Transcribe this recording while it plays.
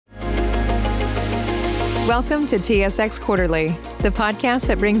Welcome to TSX Quarterly, the podcast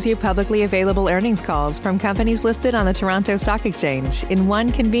that brings you publicly available earnings calls from companies listed on the Toronto Stock Exchange in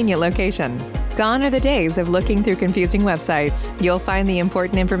one convenient location. Gone are the days of looking through confusing websites. You'll find the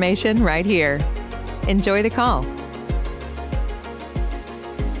important information right here. Enjoy the call.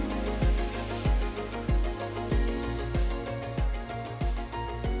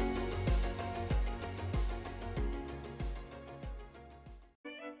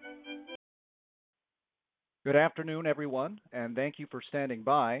 Good afternoon, everyone, and thank you for standing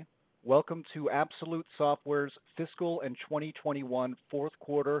by. Welcome to Absolute Software's fiscal and 2021 fourth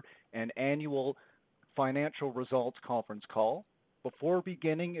quarter and annual financial results conference call. Before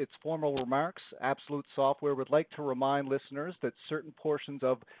beginning its formal remarks, Absolute Software would like to remind listeners that certain portions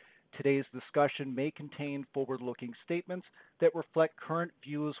of today's discussion may contain forward-looking statements that reflect current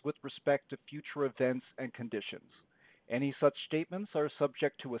views with respect to future events and conditions. Any such statements are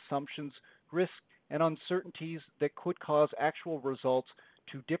subject to assumptions, risks, and uncertainties that could cause actual results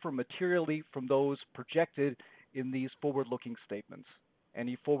to differ materially from those projected in these forward-looking statements.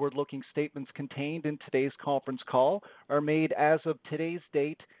 Any forward-looking statements contained in today's conference call are made as of today's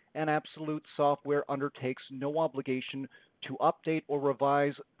date, and Absolute Software undertakes no obligation to update or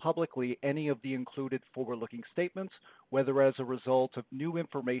revise publicly any of the included forward-looking statements, whether as a result of new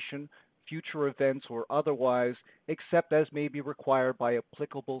information, future events, or otherwise, except as may be required by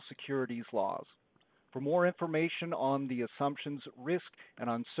applicable securities laws. For more information on the assumptions, risks, and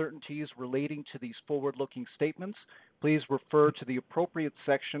uncertainties relating to these forward-looking statements, please refer to the appropriate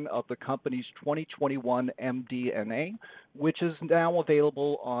section of the company's 2021 MD&A, which is now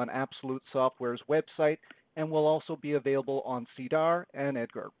available on Absolute Software's website and will also be available on SEDAR and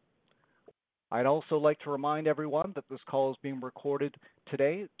EDGAR. I'd also like to remind everyone that this call is being recorded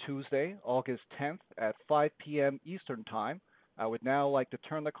today, Tuesday, August 10th at 5 p.m. Eastern Time. I would now like to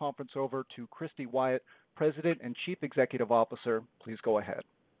turn the conference over to Christy Wyatt, President and Chief Executive Officer. Please go ahead.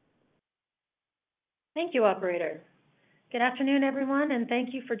 Thank you, Operator. Good afternoon, everyone, and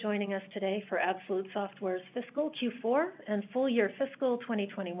thank you for joining us today for Absolute Software's fiscal Q4 and full year fiscal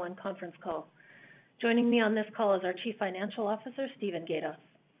 2021 conference call. Joining me on this call is our Chief Financial Officer, Steven Gatoff.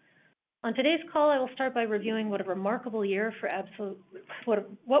 On today's call, I will start by reviewing what was a remarkable year for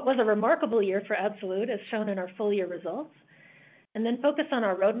Absolute, as shown in our full year results, and then focus on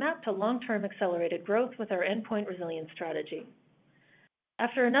our roadmap to long-term accelerated growth with our endpoint resilience strategy.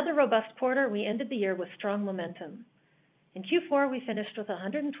 After another robust quarter, we ended the year with strong momentum. In Q4, we finished with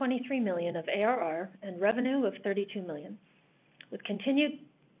 $123 million of ARR and revenue of $32 million. With continued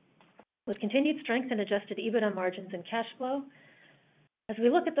strength in adjusted EBITDA margins and cash flow, as we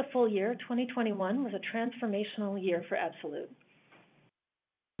look at the full year, 2021 was a transformational year for Absolute.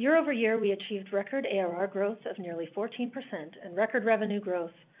 Year over year, we achieved record ARR growth of nearly 14% and record revenue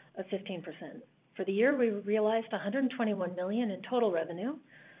growth of 15%. For the year, we realized $121 million in total revenue,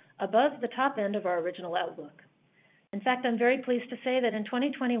 above the top end of our original outlook. In fact, I'm very pleased to say that in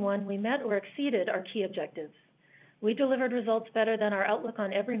 2021, we met or exceeded our key objectives. We delivered results better than our outlook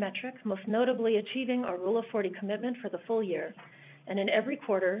on every metric, most notably achieving our Rule of 40 commitment for the full year, and in every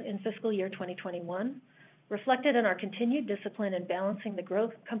quarter in fiscal year 2021, reflected in our continued discipline in balancing the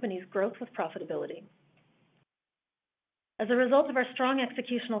company's growth with profitability. As a result of our strong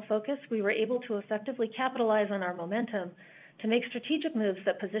executional focus, we were able to effectively capitalize on our momentum to make strategic moves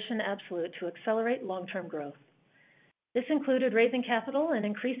that position Absolute to accelerate long-term growth. This included raising capital and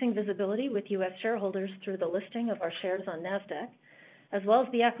increasing visibility with U.S. shareholders through the listing of our shares on NASDAQ, as well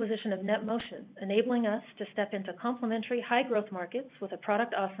as the acquisition of NetMotion, enabling us to step into complementary high-growth markets with a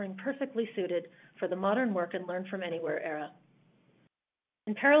product offering perfectly suited for the modern work and learn from anywhere era.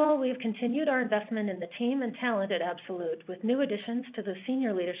 In parallel, we have continued our investment in the team and talent at Absolute with new additions to the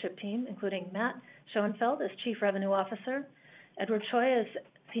senior leadership team, including Matt Schoenfeld as Chief Revenue Officer, Edward Choi as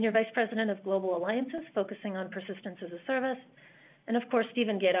Senior Vice President of Global Alliances, focusing on persistence as a service, and of course,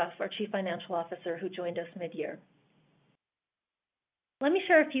 Steven Gatoff, our Chief Financial Officer, who joined us mid-year. Let me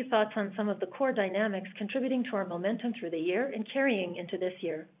share a few thoughts on some of the core dynamics contributing to our momentum through the year and carrying into this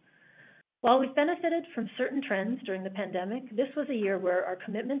year. While we've benefited from certain trends during the pandemic, this was a year where our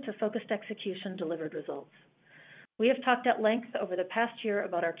commitment to focused execution delivered results. We have talked at length over the past year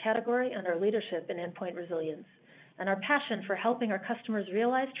about our category and our leadership in endpoint resilience, and our passion for helping our customers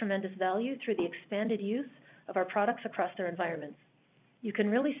realize tremendous value through the expanded use of our products across their environments. You can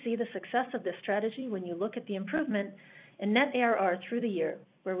really see the success of this strategy when you look at the improvement in net ARR through the year,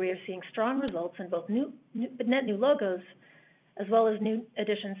 where we are seeing strong results in both net new logos as well as new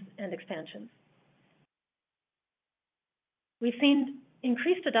additions and expansions. We've seen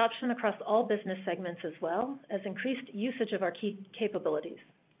increased adoption across all business segments as well as increased usage of our key capabilities.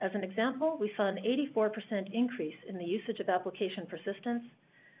 As an example, we saw an 84% increase in the usage of application persistence,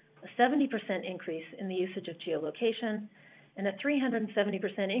 a 70% increase in the usage of geolocation, and a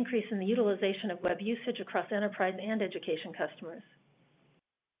 370% increase in the utilization of web usage across enterprise and education customers.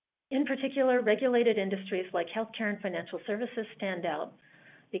 In particular, regulated industries like healthcare and financial services stand out.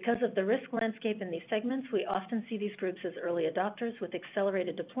 Because of the risk landscape in these segments, we often see these groups as early adopters with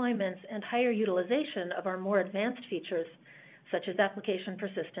accelerated deployments and higher utilization of our more advanced features, such as application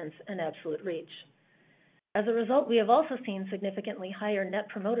persistence and absolute reach. As a result, we have also seen significantly higher net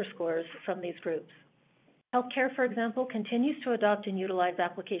promoter scores from these groups. Healthcare, for example, continues to adopt and utilize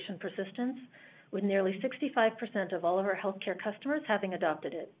application persistence, with nearly 65% of all of our healthcare customers having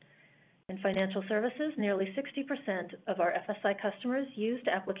adopted it. In financial services, nearly 60% of our FSI customers used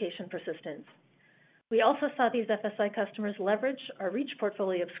application persistence. We also saw these FSI customers leverage our Reach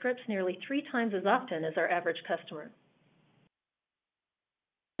portfolio of scripts nearly 3 times as often as our average customer.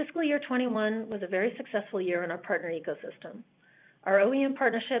 Fiscal year 21 was a very successful year in our partner ecosystem. Our OEM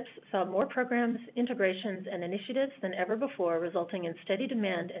partnerships saw more programs, integrations, and initiatives than ever before, resulting in steady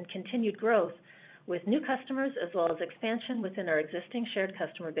demand and continued growth with new customers as well as expansion within our existing shared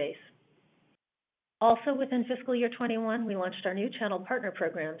customer base. Also within fiscal year 21, we launched our new channel partner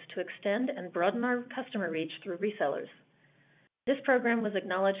programs to extend and broaden our customer reach through resellers. This program was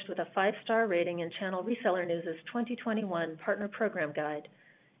acknowledged with a 5-star rating in Channel Reseller News' 2021 Partner Program Guide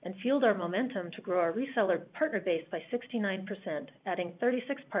and fueled our momentum to grow our reseller partner base by 69%, adding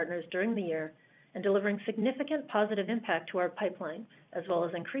 36 partners during the year and delivering significant positive impact to our pipeline, as well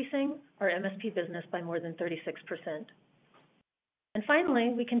as increasing our MSP business by more than 36%. And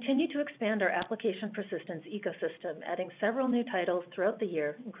finally, we continue to expand our application persistence ecosystem, adding several new titles throughout the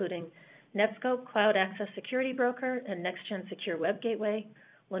year, including Netskope Cloud Access Security Broker and NextGen Secure Web Gateway,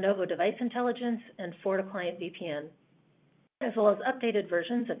 Lenovo Device Intelligence, and FortiClient VPN, as well as updated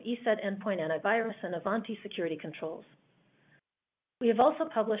versions of ESET Endpoint Antivirus and Avanti Security Controls. We have also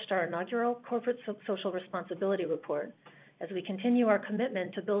published our inaugural Corporate Social Responsibility Report as we continue our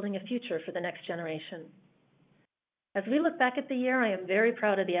commitment to building a future for the next generation. As we look back at the year, I am very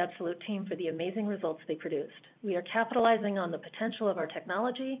proud of the Absolute team for the amazing results they produced. We are capitalizing on the potential of our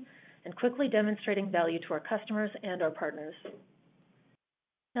technology and quickly demonstrating value to our customers and our partners.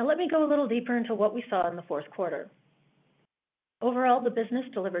 Now let me go a little deeper into what we saw in the fourth quarter. Overall, the business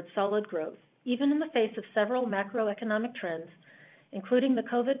delivered solid growth, even in the face of several macroeconomic trends, including the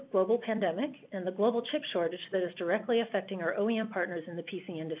COVID global pandemic and the global chip shortage that is directly affecting our OEM partners in the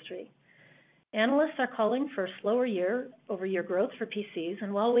PC industry. Analysts are calling for slower year-over-year growth for PCs,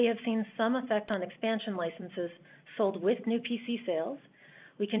 and while we have seen some effect on expansion licenses sold with new PC sales,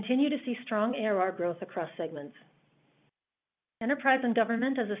 we continue to see strong ARR growth across segments. Enterprise and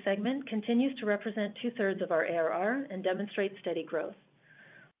government as a segment continues to represent 2/3 of our ARR and demonstrates steady growth.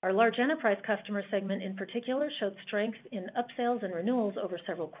 Our large enterprise customer segment in particular showed strength in upsales and renewals over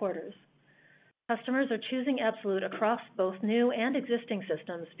several quarters. Customers are choosing Absolute across both new and existing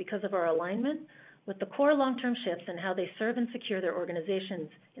systems because of our alignment with the core long-term shifts in how they serve and secure their organizations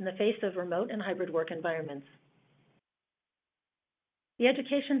in the face of remote and hybrid work environments. The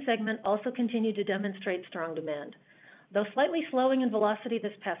education segment also continued to demonstrate strong demand, though slightly slowing in velocity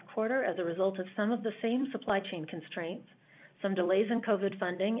this past quarter as a result of some of the same supply chain constraints, some delays in COVID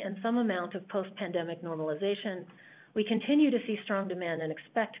funding, and some amount of post-pandemic normalization. We continue to see strong demand and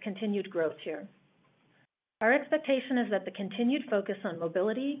expect continued growth here. Our expectation is that the continued focus on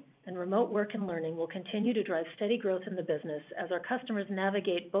mobility and remote work and learning will continue to drive steady growth in the business as our customers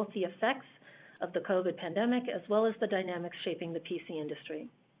navigate both the effects of the COVID pandemic as well as the dynamics shaping the PC industry.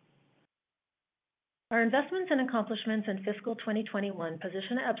 Our investments and accomplishments in fiscal 2021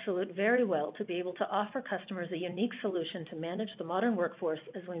 position Absolute very well to be able to offer customers a unique solution to manage the modern workforce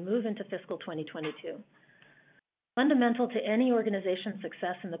as we move into fiscal 2022. Fundamental to any organization's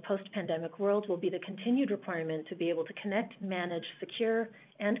success in the post-pandemic world will be the continued requirement to be able to connect, manage, secure,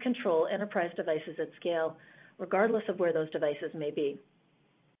 and control enterprise devices at scale, regardless of where those devices may be.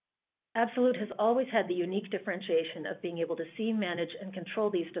 Absolute has always had the unique differentiation of being able to see, manage, and control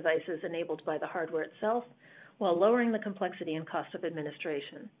these devices enabled by the hardware itself, while lowering the complexity and cost of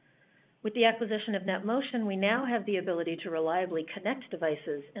administration. With the acquisition of NetMotion, we now have the ability to reliably connect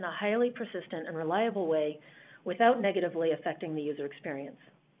devices in a highly persistent and reliable way without negatively affecting the user experience.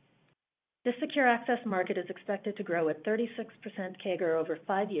 This secure access market is expected to grow at 36% CAGR over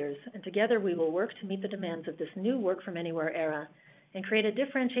 5 years, and together we will work to meet the demands of this new work-from-anywhere era and create a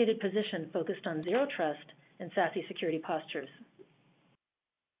differentiated position focused on zero trust and SASE security postures.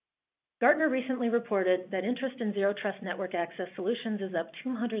 Gartner recently reported that interest in zero trust network access solutions is up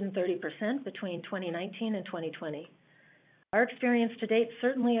 230% between 2019 and 2020. Our experience to date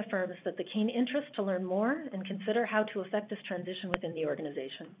certainly affirms that the keen interest to learn more and consider how to effect this transition within the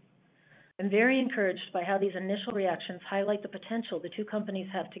organization. I'm very encouraged by how these initial reactions highlight the potential the two companies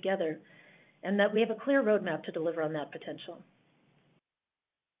have together, and that we have a clear roadmap to deliver on that potential.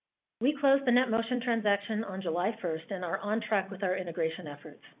 We closed the NetMotion transaction on July 1st and are on track with our integration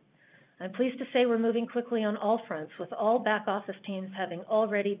efforts. I'm pleased to say we're moving quickly on all fronts, with all back office teams having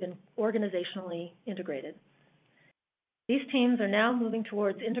already been organizationally integrated. These teams are now moving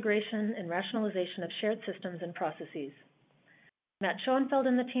towards integration and rationalization of shared systems and processes. Matt Schoenfeld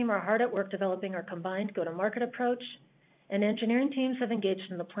and the team are hard at work developing our combined go-to-market approach, and engineering teams have engaged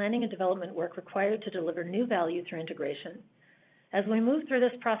in the planning and development work required to deliver new value through integration. As we move through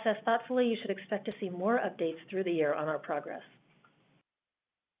this process thoughtfully, you should expect to see more updates through the year on our progress.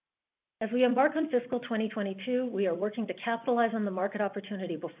 As we embark on fiscal 2022, we are working to capitalize on the market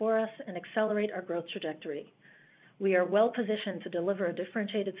opportunity before us and accelerate our growth trajectory. We are well positioned to deliver a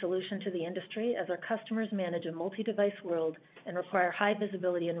differentiated solution to the industry as our customers manage a multi-device world and require high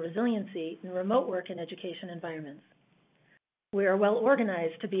visibility and resiliency in remote work and education environments. We are well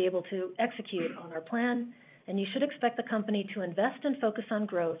organized to be able to execute on our plan, and you should expect the company to invest and focus on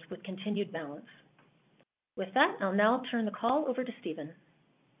growth with continued balance. With that, I'll now turn the call over to Stephen.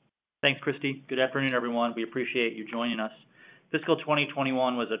 Thanks, Christy. Good afternoon, everyone. We appreciate you joining us. Fiscal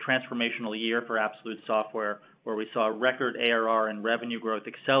 2021 was a transformational year for Absolute Software, where we saw record ARR and revenue growth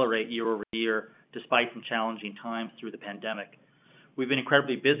accelerate year over year despite some challenging times through the pandemic. We've been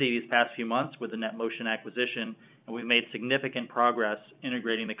incredibly busy these past few months with the NetMotion acquisition, and we've made significant progress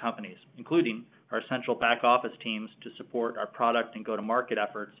integrating the companies, including our central back office teams to support our product and go-to-market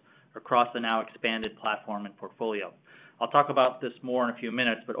efforts across the now expanded platform and portfolio. I'll talk about this more in a few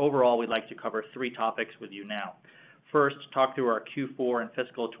minutes, but overall we'd like to cover three topics with you now. First, talk through our Q4 and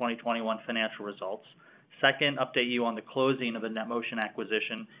fiscal 2021 financial results. Second, update you on the closing of the NetMotion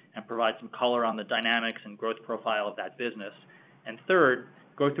acquisition and provide some color on the dynamics and growth profile of that business. And third,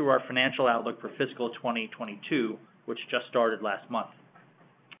 go through our financial outlook for fiscal 2022, which just started last month.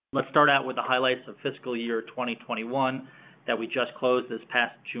 Let's start out with the highlights of fiscal year 2021 that we just closed this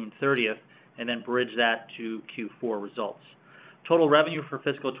past June 30th, and then bridge that to Q4 results. Total revenue for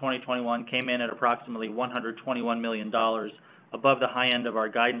fiscal 2021 came in at approximately $121 million, above the high end of our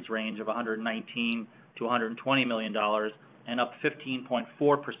guidance range of $119 to $120 million, and up 15.4%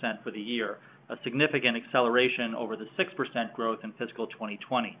 for the year, a significant acceleration over the 6% growth in fiscal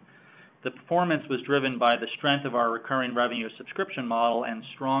 2020. The performance was driven by the strength of our recurring revenue subscription model and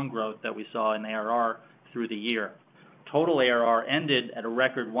strong growth that we saw in ARR through the year. Total ARR ended at a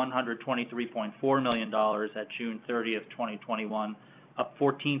record $123.4 million at June 30th, 2021, up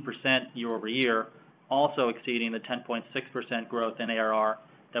 14% year over year, also exceeding the 10.6% growth in ARR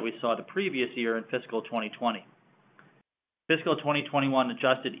that we saw the previous year in fiscal 2020. Fiscal 2021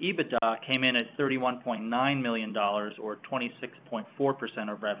 adjusted EBITDA came in at $31.9 million, or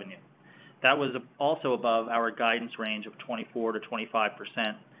 26.4% of revenue. That was also above our guidance range of 24 to 25%,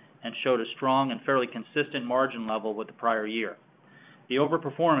 and showed a strong and fairly consistent margin level with the prior year. The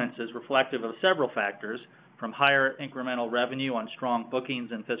overperformance is reflective of several factors, from higher incremental revenue on strong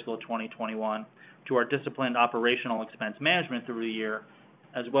bookings in fiscal 2021 to our disciplined operational expense management through the year,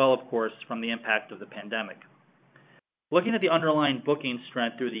 as well, of course, from the impact of the pandemic. Looking at the underlying booking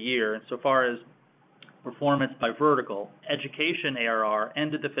strength through the year, insofar as performance by vertical, education ARR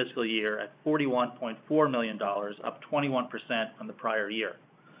ended the fiscal year at $41.4 million, up 21% from the prior year.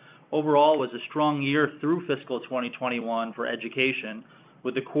 Overall, it was a strong year through fiscal 2021 for education,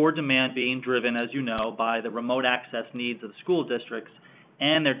 with the core demand being driven, as you know, by the remote access needs of the school districts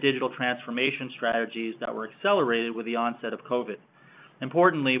and their digital transformation strategies that were accelerated with the onset of COVID.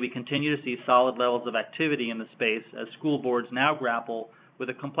 Importantly, we continue to see solid levels of activity in the space as school boards now grapple with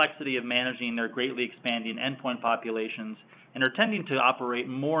the complexity of managing their greatly expanding endpoint populations and are tending to operate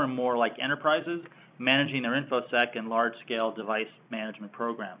more and more like enterprises, managing their InfoSec and large-scale device management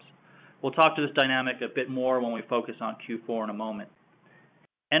programs. We'll talk to this dynamic a bit more when we focus on Q4 in a moment.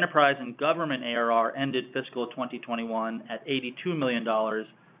 Enterprise and government ARR ended fiscal 2021 at $82 million,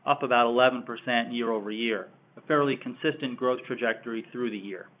 up about 11% year over year, a fairly consistent growth trajectory through the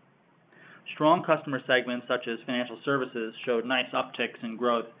year. Strong customer segments such as financial services showed nice upticks in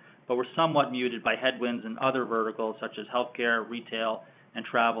growth, but were somewhat muted by headwinds in other verticals such as healthcare, retail, and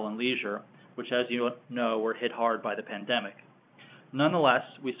travel and leisure, which, as you know, were hit hard by the pandemic. Nonetheless,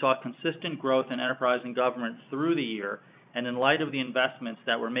 we saw consistent growth in enterprise and government through the year, and in light of the investments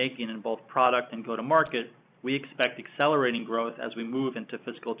that we're making in both product and go-to-market, we expect accelerating growth as we move into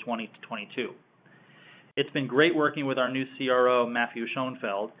fiscal 2022. It's been great working with our new CRO, Matthew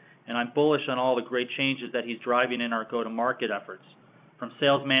Schoenfeld, and I'm bullish on all the great changes that he's driving in our go-to-market efforts, from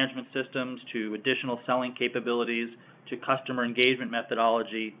sales management systems to additional selling capabilities to customer engagement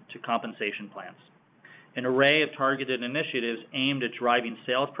methodology to compensation plans. An array of targeted initiatives aimed at driving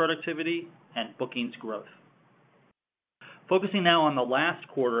sales productivity and bookings growth. Focusing now on the last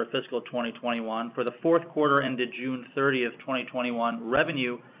quarter of fiscal 2021, for the fourth quarter ended June 30th, 2021,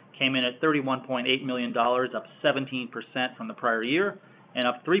 revenue came in at $31.8 million, up 17% from the prior year and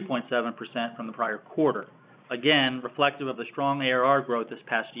up 3.7% from the prior quarter, again reflective of the strong ARR growth this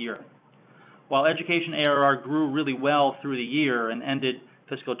past year. While education ARR grew really well through the year and ended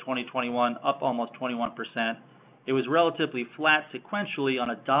fiscal 2021 up almost 21%, it was relatively flat sequentially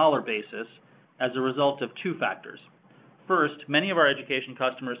on a dollar basis as a result of two factors. First, many of our education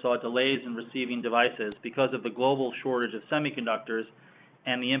customers saw delays in receiving devices because of the global shortage of semiconductors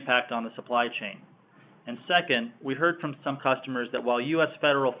and the impact on the supply chain. And second, we heard from some customers that while U.S.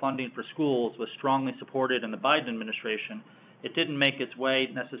 federal funding for schools was strongly supported in the Biden administration, it didn't make its way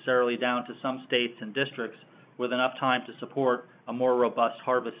necessarily down to some states and districts with enough time to support a more robust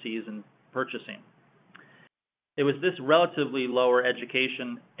harvest season purchasing. It was this relatively lower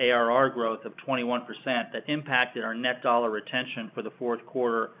education ARR growth of 21% that impacted our net dollar retention for the fourth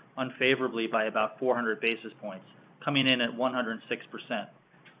quarter unfavorably by about 400 basis points, coming in at 106%,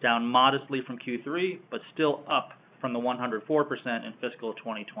 down modestly from Q3, but still up from the 104% in fiscal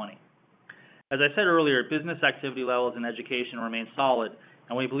 2020. As I said earlier, business activity levels in education remain solid,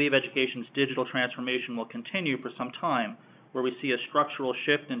 and we believe education's digital transformation will continue for some time, where we see a structural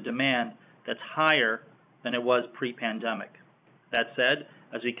shift in demand that's higher than it was pre-pandemic. That said,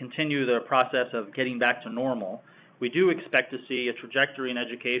 as we continue the process of getting back to normal, we do expect to see a trajectory in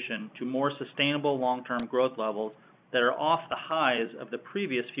education to more sustainable long-term growth levels that are off the highs of the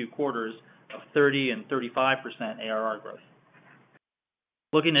previous few quarters of 30 and 35% ARR growth.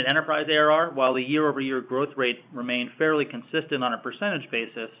 Looking at enterprise ARR, while the year-over-year growth rate remained fairly consistent on a percentage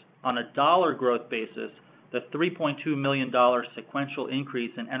basis, on a dollar growth basis, the $3.2 million sequential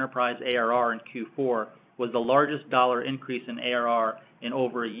increase in enterprise ARR in Q4 was the largest dollar increase in ARR in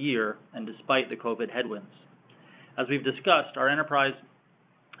over a year, and despite the COVID headwinds. As we've discussed, our enterprise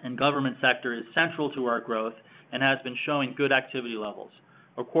and government sector is central to our growth and has been showing good activity levels.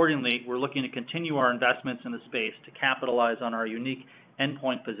 Accordingly, we're looking to continue our investments in the space to capitalize on our unique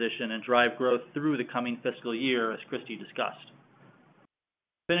endpoint position and drive growth through the coming fiscal year, as Christy discussed.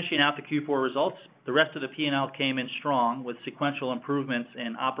 Finishing out the Q4 results, the rest of the P&L came in strong with sequential improvements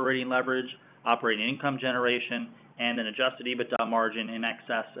in operating leverage, operating income generation, and an adjusted EBITDA margin in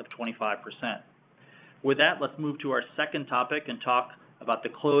excess of 25%. With that, let's move to our second topic and talk about the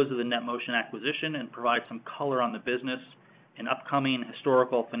close of the NetMotion acquisition and provide some color on the business and upcoming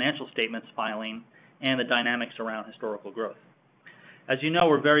historical financial statements filing and the dynamics around historical growth. As you know,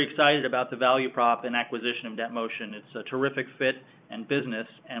 we're very excited about the value prop and acquisition of NetMotion. It's a terrific fit and business,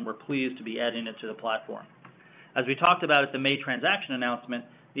 and we're pleased to be adding it to the platform. As we talked about at the May transaction announcement,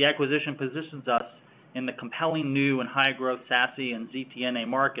 the acquisition positions us in the compelling new and high-growth SASE and ZTNA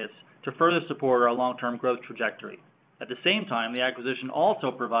markets to further support our long-term growth trajectory. At the same time, the acquisition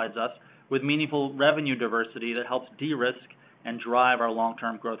also provides us with meaningful revenue diversity that helps de-risk and drive our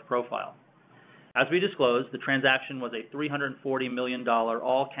long-term growth profile. As we disclosed, the transaction was a $340 million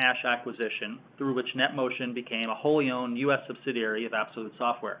all-cash acquisition through which NetMotion became a wholly owned U.S. subsidiary of Absolute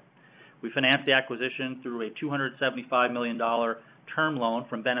Software. We financed the acquisition through a $275 million term loan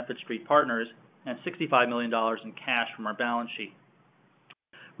from Benefit Street Partners and $65 million in cash from our balance sheet.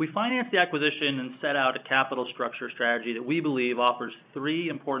 We financed the acquisition and set out a capital structure strategy that we believe offers three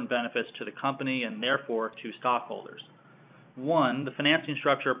important benefits to the company and therefore to stockholders. One, the financing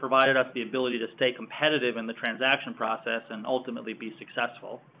structure provided us the ability to stay competitive in the transaction process and ultimately be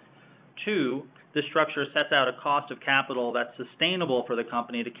successful. Two, this structure sets out a cost of capital that's sustainable for the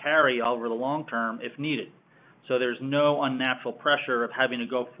company to carry over the long term if needed. So there's no unnatural pressure of having to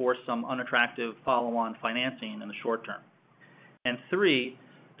go force some unattractive follow-on financing in the short term. And three,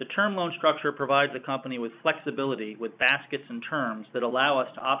 the term loan structure provides the company with flexibility with baskets and terms that allow us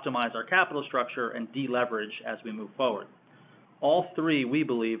to optimize our capital structure and deleverage as we move forward. All three, we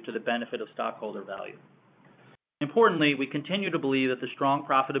believe, to the benefit of stockholder value. Importantly, we continue to believe that the strong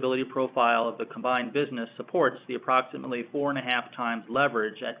profitability profile of the combined business supports the approximately 4.5 times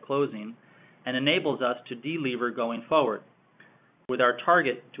leverage at closing and enables us to delever going forward, with our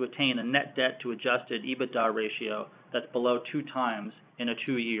target to attain a net debt to adjusted EBITDA ratio that's below 2 times in a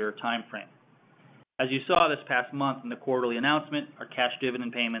 2-year time frame. As you saw this past month in the quarterly announcement, our cash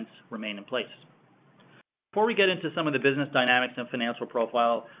dividend payments remain in place. Before we get into some of the business dynamics and financial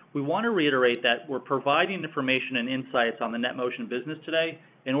profile, we want to reiterate that we're providing information and insights on the NetMotion business today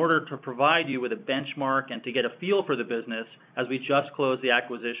in order to provide you with a benchmark and to get a feel for the business, as we just closed the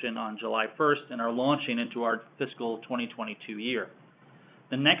acquisition on July 1st and are launching into our fiscal 2022 year.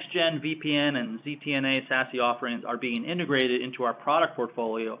 The next-gen VPN and ZTNA SASE offerings are being integrated into our product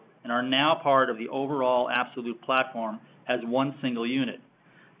portfolio and are now part of the overall Absolute platform as one single unit.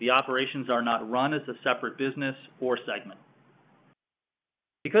 The operations are not run as a separate business or segment.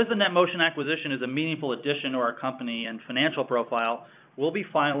 Because the NetMotion acquisition is a meaningful addition to our company and financial profile, we'll be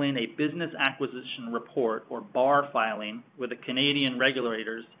filing a Business Acquisition Report, or BAR filing, with the Canadian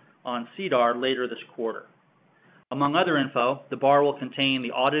regulators on SEDAR later this quarter. Among other info, the BAR will contain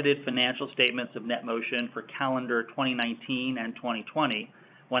the audited financial statements of NetMotion for calendar 2019 and 2020,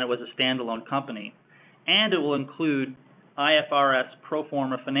 when it was a standalone company, and it will include IFRS pro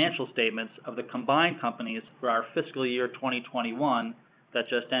forma financial statements of the combined companies for our fiscal year 2021 that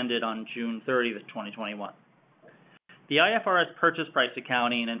just ended on June 30th, 2021. The IFRS purchase price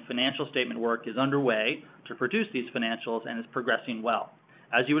accounting and financial statement work is underway to produce these financials and is progressing well.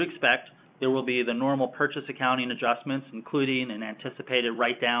 As you would expect, there will be the normal purchase accounting adjustments, including an anticipated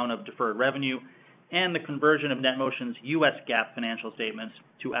write-down of deferred revenue and the conversion of NetMotion's US GAAP financial statements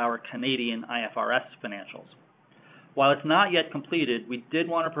to our Canadian IFRS financials. While it's not yet completed, we did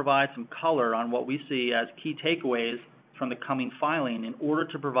want to provide some color on what we see as key takeaways from the coming filing in order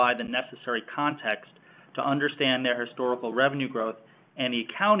to provide the necessary context to understand their historical revenue growth and the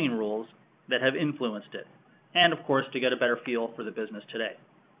accounting rules that have influenced it, and of course to get a better feel for the business today.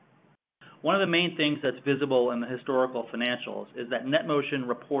 One of the main things that's visible in the historical financials is that NetMotion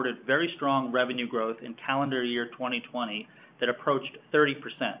reported very strong revenue growth in calendar year 2020 that approached 30%.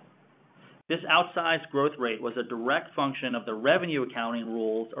 This outsized growth rate was a direct function of the revenue accounting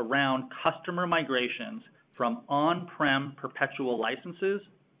rules around customer migrations from on-prem perpetual licenses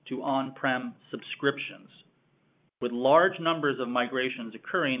to on-prem subscriptions, with large numbers of migrations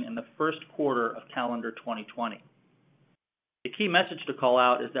occurring in the first quarter of calendar 2020. The key message to call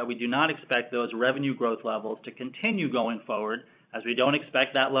out is that we do not expect those revenue growth levels to continue going forward, as we don't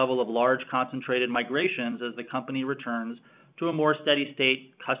expect that level of large concentrated migrations as the company returns to a more steady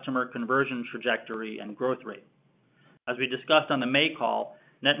state customer conversion trajectory and growth rate. As we discussed on the May call,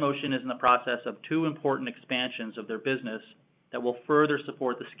 NetMotion is in the process of two important expansions of their business that will further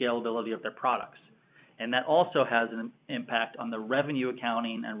support the scalability of their products, and that also has an impact on the revenue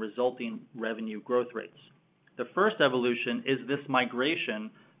accounting and resulting revenue growth rates. The first evolution is this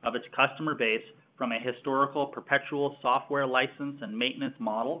migration of its customer base from a historical perpetual software license and maintenance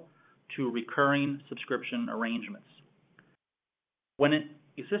model to recurring subscription arrangements. When an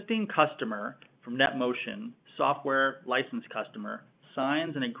existing customer from NetMotion, software license customer,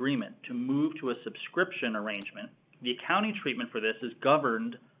 signs an agreement to move to a subscription arrangement, the accounting treatment for this is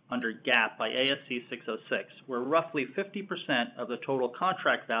governed under GAAP by ASC 606, where roughly 50% of the total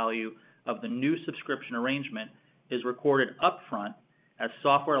contract value of the new subscription arrangement is recorded upfront as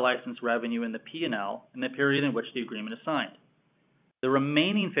software license revenue in the P&L in the period in which the agreement is signed. The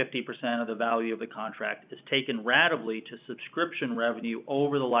remaining 50% of the value of the contract is taken ratably to subscription revenue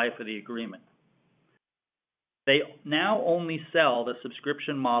over the life of the agreement. They now only sell the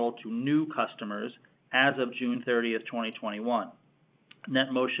subscription model to new customers as of June 30th, 2021.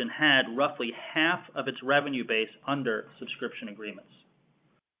 NetMotion had roughly half of its revenue base under subscription agreements.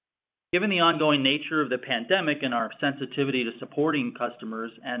 Given the ongoing nature of the pandemic and our sensitivity to supporting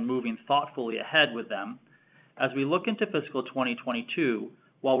customers and moving thoughtfully ahead with them, as we look into fiscal 2022,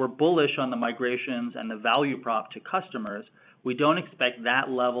 while we're bullish on the migrations and the value prop to customers, we don't expect that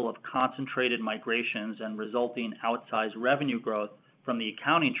level of concentrated migrations and resulting outsized revenue growth from the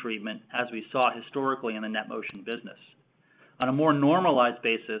accounting treatment as we saw historically in the NetMotion business. On a more normalized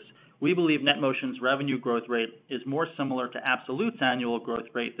basis, we believe NetMotion's revenue growth rate is more similar to Absolute's annual growth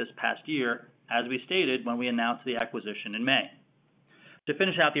rate this past year, as we stated when we announced the acquisition in May. To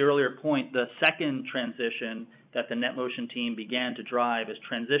finish out the earlier point, the second transition that the NetMotion team began to drive is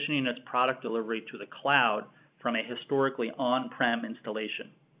transitioning its product delivery to the cloud from a historically on-prem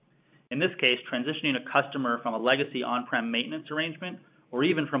installation. In this case, transitioning a customer from a legacy on-prem maintenance arrangement or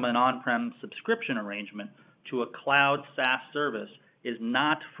even from an on-prem subscription arrangement to a cloud SaaS service is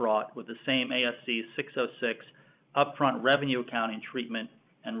not fraught with the same ASC 606 upfront revenue accounting treatment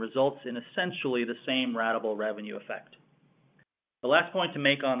and results in essentially the same ratable revenue effect. The last point to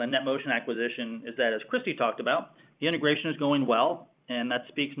make on the NetMotion acquisition is that, as Christy talked about, the integration is going well, and that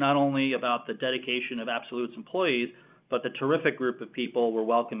speaks not only about the dedication of Absolute's employees, but the terrific group of people we're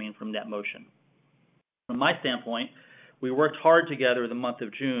welcoming from NetMotion. From my standpoint, we worked hard together the month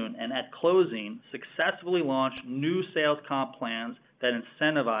of June, and at closing, successfully launched new sales comp plans that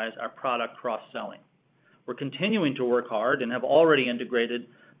incentivize our product cross-selling. we're continuing to work hard and have already integrated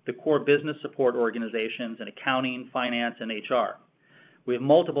the core business support organizations in accounting, finance, and HR. We have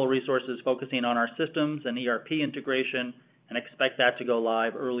multiple resources focusing on our systems and ERP integration and expect that to go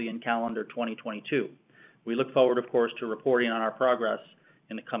live early in calendar 2022. We look forward, of course, to reporting on our progress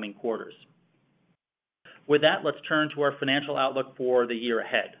in the coming quarters. With that, let's turn to our financial outlook for the year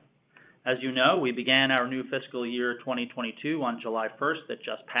ahead. As you know, we began our new fiscal year 2022 on July 1st that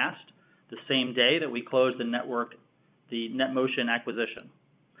just passed, the same day that we closed the NetMotion acquisition.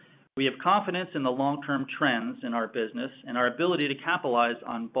 We have confidence in the long-term trends in our business and our ability to capitalize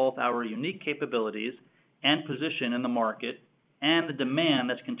on both our unique capabilities and position in the market and the demand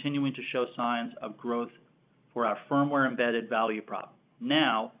that's continuing to show signs of growth for our firmware-embedded value prop,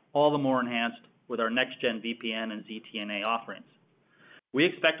 now all the more enhanced with our next-gen VPN and ZTNA offerings. We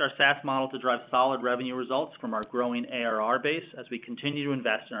expect our SaaS model to drive solid revenue results from our growing ARR base as we continue to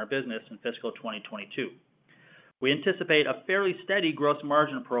invest in our business in fiscal 2022. We anticipate a fairly steady gross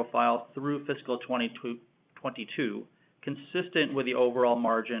margin profile through fiscal 2022, consistent with the overall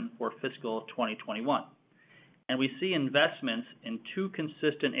margin for fiscal 2021. And we see investments in two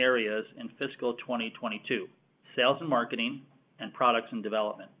consistent areas in fiscal 2022, sales and marketing and products and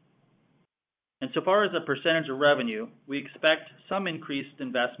development. And so far as a percentage of revenue, we expect some increased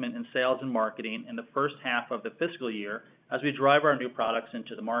investment in sales and marketing in the first half of the fiscal year as we drive our new products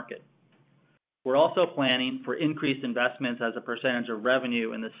into the market. We're also planning for increased investments as a percentage of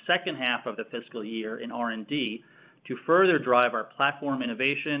revenue in the second half of the fiscal year in R&D to further drive our platform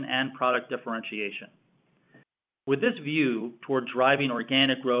innovation and product differentiation. With this view toward driving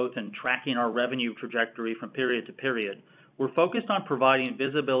organic growth and tracking our revenue trajectory from period to period, we're focused on providing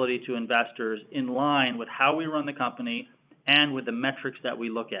visibility to investors in line with how we run the company and with the metrics that we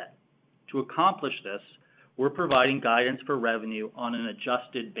look at. To accomplish this, we're providing guidance for revenue on an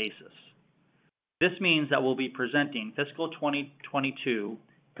adjusted basis. This means that we'll be presenting fiscal 2022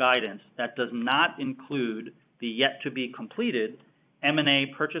 guidance that does not include the yet-to-be-completed M&A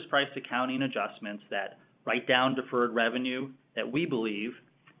purchase price accounting adjustments that write down deferred revenue that we believe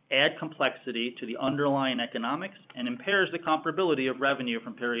add complexity to the underlying economics and impairs the comparability of revenue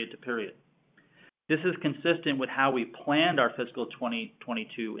from period to period. This is consistent with how we planned our fiscal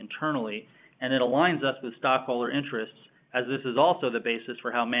 2022 internally, and it aligns us with stockholder interests, as this is also the basis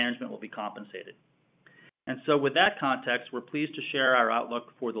for how management will be compensated. And so with that context, we're pleased to share our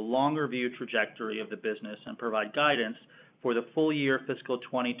outlook for the longer view trajectory of the business and provide guidance for the full year fiscal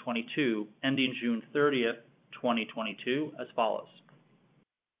 2022 ending June 30th, 2022 as follows.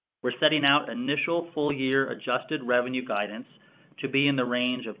 We're setting out initial full year adjusted revenue guidance to be in the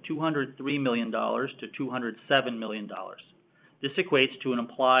range of $203 million to $207 million. This equates to an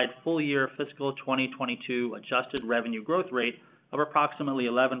implied full year fiscal 2022 adjusted revenue growth rate of approximately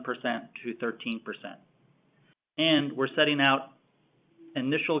 11% to 13%. And we're setting out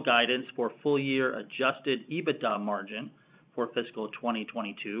initial guidance for full year adjusted EBITDA margin for fiscal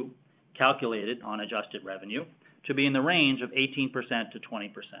 2022, calculated on adjusted revenue, to be in the range of 18% to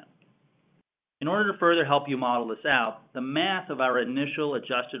 20%. In order to further help you model this out, the math of our initial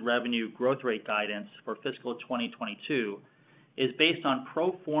adjusted revenue growth rate guidance for fiscal 2022 is based on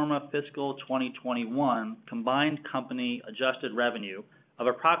pro forma fiscal 2021 combined company adjusted revenue of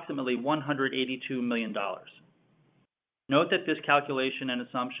approximately $182 million. Note that this calculation and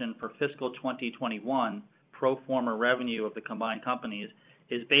assumption for fiscal 2021 pro forma revenue of the combined companies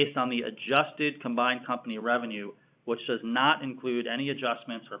is based on the adjusted combined company revenue, which does not include any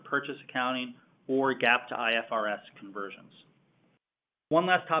adjustments for purchase accounting or GAAP to IFRS conversions. One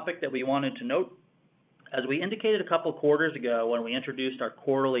last topic that we wanted to note, as we indicated a couple quarters ago when we introduced our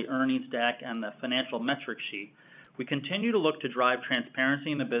quarterly earnings deck and the financial metrics sheet, we continue to look to drive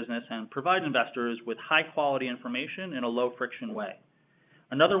transparency in the business and provide investors with high quality information in a low friction way.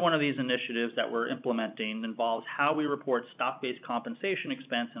 Another one of these initiatives that we're implementing involves how we report stock-based compensation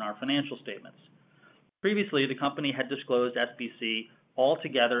expense in our financial statements. Previously, the company had disclosed SBC all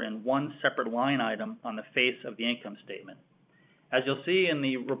together in one separate line item on the face of the income statement. As you'll see in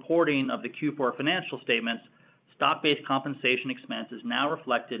the reporting of the Q4 financial statements, stock-based compensation expense is now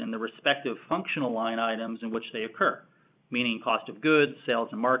reflected in the respective functional line items in which they occur, meaning cost of goods, sales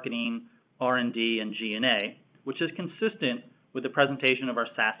and marketing, R&D, and G&A, which is consistent with the presentation of our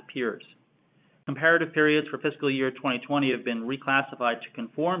SaaS peers. Comparative periods for fiscal year 2020 have been reclassified to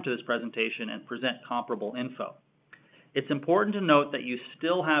conform to this presentation and present comparable info. It's important to note that you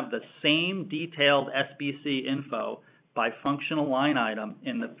still have the same detailed SBC info by functional line item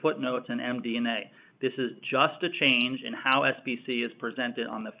in the footnotes and MD&A. This is just a change in how SBC is presented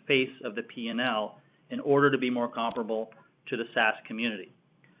on the face of the P&L in order to be more comparable to the SaaS community.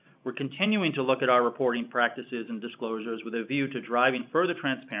 We're continuing to look at our reporting practices and disclosures with a view to driving further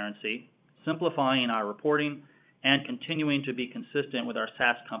transparency, simplifying our reporting, and continuing to be consistent with our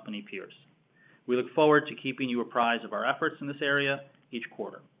SaaS company peers. We look forward to keeping you apprised of our efforts in this area each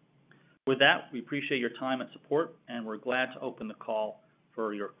quarter. With that, we appreciate your time and support, and we're glad to open the call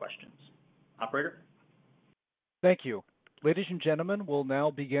for your questions. Operator? Thank you. Ladies and gentlemen, we'll now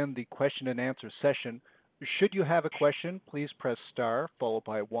begin the question and answer session. Should you have a question, please press star followed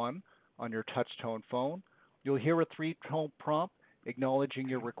by 1 on your touch-tone phone. You'll hear a 3-tone prompt acknowledging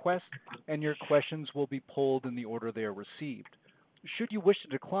your request, and your questions will be polled in the order they are received. Should you wish to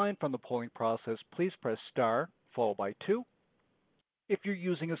decline from the polling process, please press star followed by 2. If you're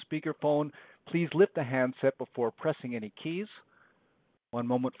using a speakerphone, please lift the handset before pressing any keys. One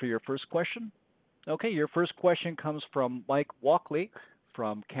moment for your first question. Okay, your first question comes from Mike Walkley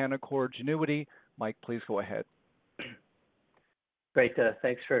from Canaccord Genuity. Mike, please go ahead. Great.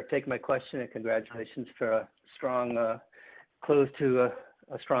 Thanks for taking my question, and congratulations for a strong close to a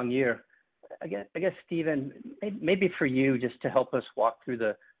strong year. I guess, Stephen, maybe for you, just to help us walk through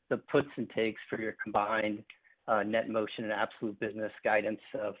the puts and takes for your combined NetMotion and Absolute business guidance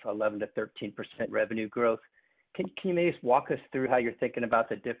of 11 to 13% revenue growth. Can you maybe just walk us through how you're thinking about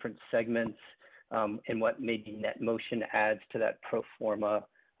the different segments and what maybe NetMotion adds to that pro forma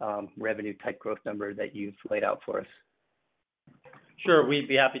revenue type growth number that you've laid out for us? Sure, we'd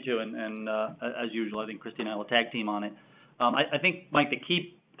be happy to, and as usual, I think Christy and I will tag team on it. I think, Mike, the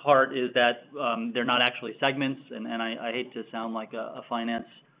key part is that they're not actually segments, and I hate to sound like a finance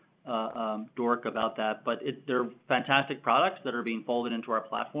dork about that, but they're fantastic products that are being folded into our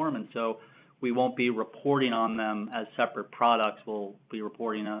platform, and so we won't be reporting on them as separate products. We'll be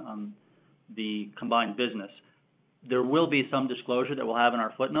reporting on the combined business. There will be some disclosure that we'll have in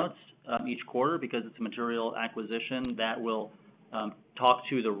our footnotes each quarter because it's a material acquisition that will talk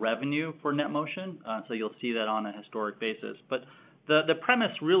to the revenue for NetMotion, so you'll see that on a historic basis. But the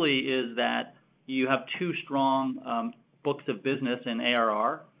premise really is that you have two strong books of business in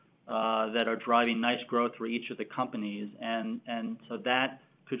ARR that are driving nice growth for each of the companies, and so that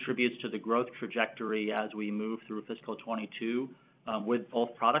contributes to the growth trajectory as we move through fiscal 22 with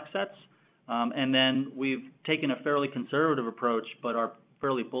both product sets. And then we've taken a fairly conservative approach, but are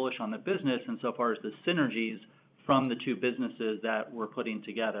fairly bullish on the business insofar as the synergies from the two businesses that we're putting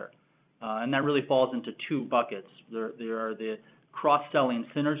together. And that really falls into two buckets. There are the cross-selling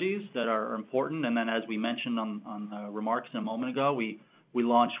synergies that are important, and then as we mentioned on remarks a moment ago, we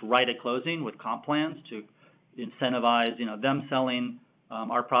launched right at closing with comp plans to incentivize them selling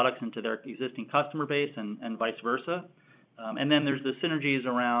our products into their existing customer base and vice versa. And then there's the synergies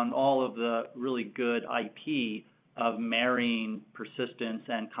around all of the really good IP of marrying persistence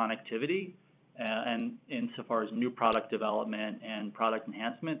and connectivity, and insofar as new product development and product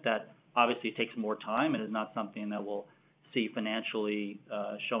enhancement, that obviously takes more time and is not something that we'll see financially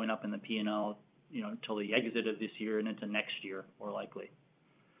showing up in the P&L, until the exit of this year and into next year, more likely.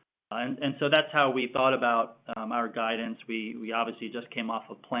 And so that's how we thought about our guidance. We obviously just came off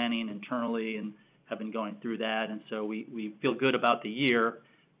of planning internally and have been going through that, and so we feel good about the year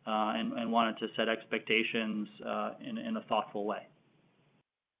and wanted to set expectations in a thoughtful way.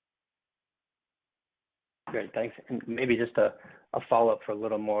 Great, thanks. And maybe just a follow-up for a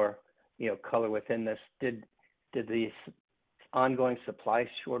little more, color within this. Did the ongoing supply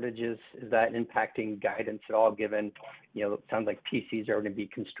shortages, is that impacting guidance at all? Given, it sounds like PCs are going to be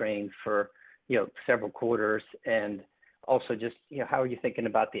constrained for, several quarters, and also just, how are you thinking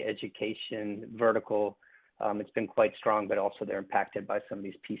about the education vertical? It's been quite strong, but also they're impacted by some of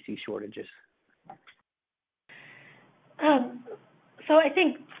these PC shortages. So I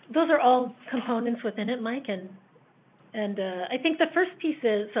think those are all components within it, Mike, and I think the first piece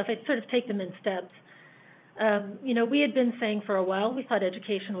is, so if I sort of take them in steps, we had been saying for a while we thought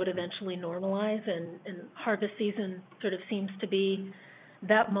education would eventually normalize, and harvest season sort of seems to be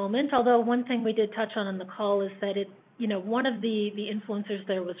that moment. Although one thing we did touch on the call is that one of the influencers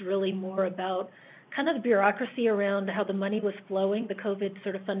there was really more about kind of the bureaucracy around how the money was flowing, the COVID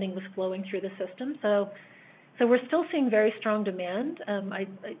sort of funding was flowing through the system. So we're still seeing very strong demand. I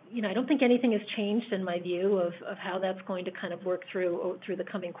don't think anything has changed in my view of how that's going to kind of work through the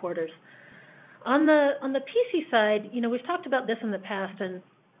coming quarters. On the PC side, we've talked about this in the past, and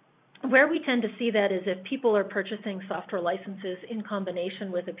where we tend to see that is if people are purchasing software licenses in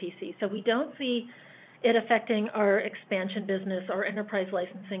combination with a PC. So we don't see it affecting our expansion business or enterprise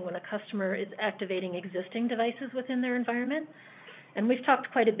licensing when a customer is activating existing devices within their environment. And we've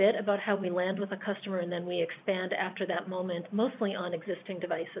talked quite a bit about how we land with a customer and then we expand after that moment, mostly on existing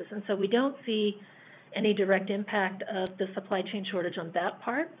devices. And so we don't see any direct impact of the supply chain shortage on that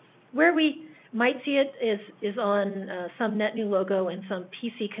part. Where we might see it is on some net new logo and some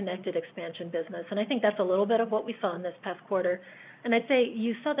PC-connected expansion business, and I think that's a little bit of what we saw in this past quarter. And I'd say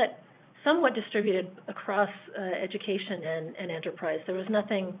you saw that somewhat distributed across education and enterprise. There was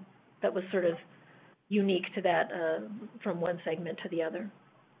nothing that was sort of unique to that from one segment to the other.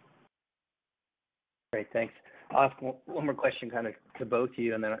 Great, thanks. I'll ask one more question kind of to both of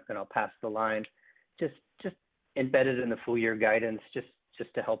you, and then I'll pass the line. Just embedded in the full year guidance, just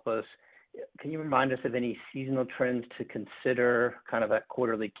to help us, can you remind us of any seasonal trends to consider, kind of that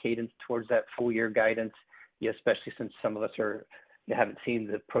quarterly cadence towards that full year guidance, especially since some of us haven't seen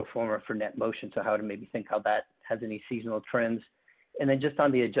the pro forma for NetMotion, so how to maybe think how that has any seasonal trends. And then just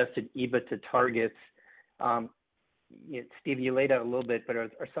on the adjusted EBITDA targets, Steve, you laid out a little bit, but are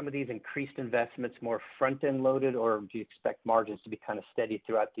some of these increased investments more front-end loaded, or do you expect margins to be kind of steady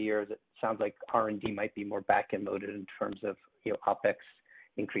throughout the year? It sounds like R&D might be more back-end loaded in terms of OpEx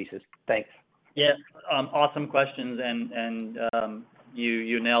increases. Thanks. Yeah, awesome questions, and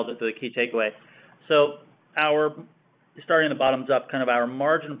you nailed it, the key takeaway. So starting the bottoms up, kind of our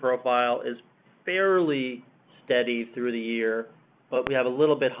margin profile is fairly steady through the year, but we have a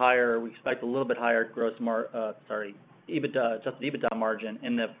little bit higher. We expect a little bit higher adjusted EBITDA margin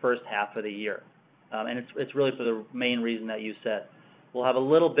in the first half of the year, and it's really for the main reason that you said. We'll have a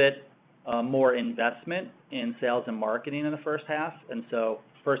little bit more investment in sales and marketing in the first half, and so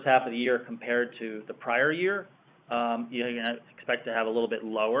first half of the year compared to the prior year, you're going to expect to have a little bit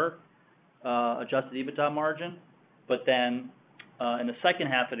lower adjusted EBITDA margin, but then in the second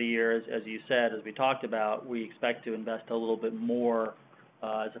half of the year, as you said, as we talked about, we expect to invest a little bit more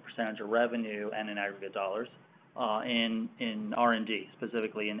as a percentage of revenue and in aggregate dollars in R&D,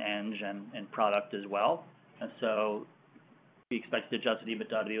 specifically in Eng and product as well. And so we expect the adjusted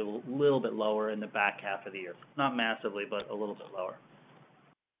EBITDA to be a little bit lower in the back half of the year. Not massively, but a little bit lower.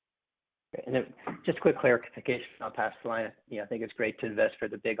 And then just quick clarification, I'll pass the line. I think it's great to invest for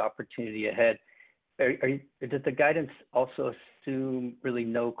the big opportunity ahead. Does the guidance also assume really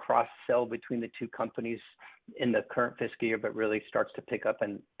no cross-sell between the two companies in the current fiscal year, but really starts to pick up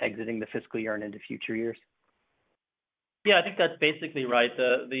and exiting the fiscal year and into future years? Yeah, I think that's basically right.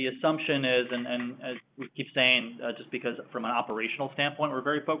 The assumption is, and as we keep saying, just because from an operational standpoint, we're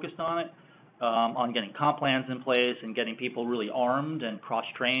very focused on it, on getting comp plans in place and getting people really armed and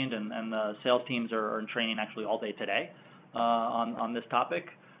cross-trained, and the sales teams are in training actually all day today on this topic,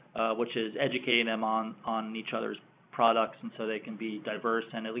 which is educating them on each other's products, and so they can be diverse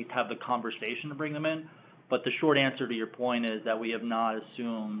and at least have the conversation to bring them in. But the short answer to your point is that we have not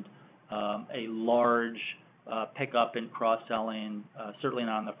assumed a large pickup in cross-selling, certainly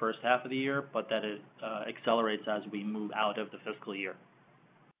not in the first half of the year, but that it accelerates as we move out of the fiscal year.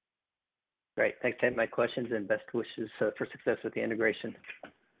 Great. Thanks for taking my questions, and best wishes for success with the integration.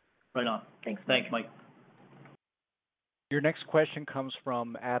 Right on. Thanks, Mike. Your next question comes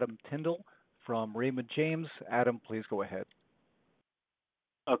from Adam Tindall from Raymond James. Adam, please go ahead.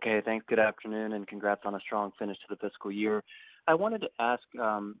 Okay, thanks. Good afternoon, and congrats on a strong finish to the fiscal year. I wanted to ask,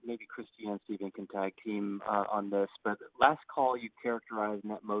 maybe Christy and Stephen can tag team on this, but last call you characterized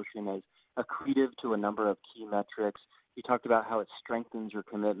NetMotion as accretive to a number of key metrics. You talked about how it strengthens your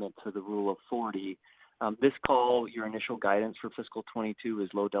commitment to the Rule of 40. This call, your initial guidance for fiscal 22 is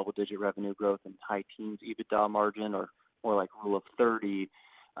low double-digit revenue growth and high teens EBITDA margin, or more like Rule of 30.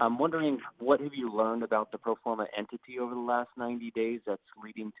 I'm wondering, what have you learned about the pro forma entity over the last 90 days that's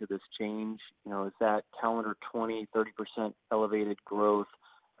leading to this change? Is that calendar 20, 30% elevated growth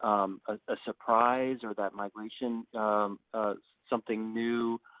a surprise, or that migration something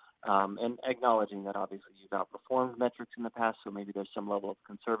new? And acknowledging that obviously you've outperformed metrics in the past, so maybe there's some level of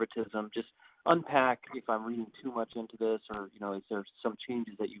conservatism. Just unpack if I'm reading too much into this, or is there some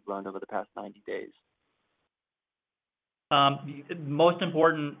changes that you've learned over the past 90 days? Most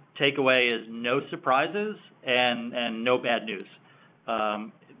important takeaway is no surprises and no bad news.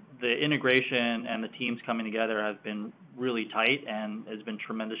 The integration and the teams coming together have been really tight, and has been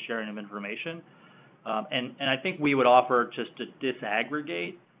tremendous sharing of information. And I think we would offer, just to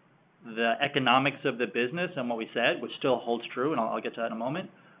disaggregate the economics of the business and what we said, which still holds true, and I'll get to that in a moment,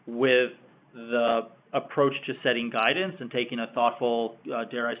 with the approach to setting guidance and taking a thoughtful,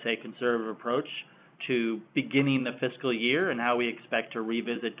 dare I say, conservative approach to beginning the fiscal year, and how we expect to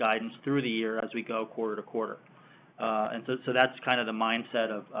revisit guidance through the year as we go quarter to quarter. And so that's kind of the mindset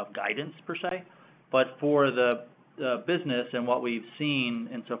of guidance per se. But for the business and what we've seen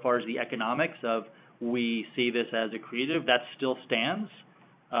insofar as the economics of, we see this as accretive, that still stands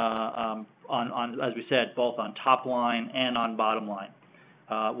on, as we said, both on top line and on bottom line,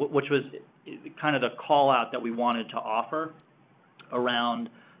 which was kind of the call out that we wanted to offer around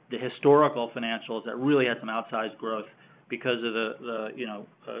the historical financials that really had some outsized growth because of the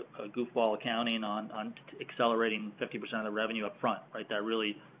goofball accounting on accelerating 50% of the revenue up front, right? That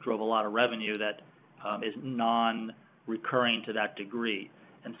really drove a lot of revenue that is non-recurring to that degree.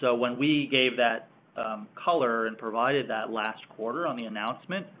 And so when we gave that color and provided that last quarter on the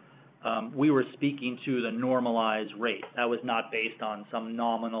announcement, we were speaking to the normalized rate. That was not based on some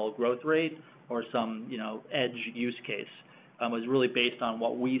nominal growth rate or some, edge use case. It was really based on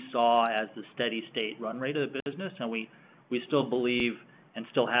what we saw as the steady state run rate of the business, and we still believe and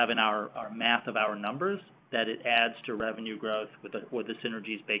still have in our math of our numbers that it adds to revenue growth with the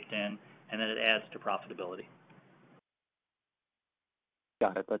synergies baked in, and that it adds to profitability.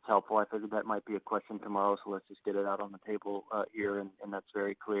 Got it. That's helpful. I figured that might be a question tomorrow, so let's just get it out on the table here, and that's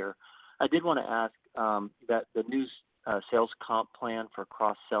very clear. I did want to ask that the new sales comp plan for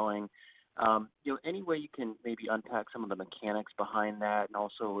cross-selling, any way you can maybe unpack some of the mechanics behind that, and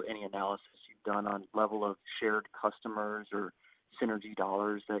also any analysis you've done on level of shared customers or synergy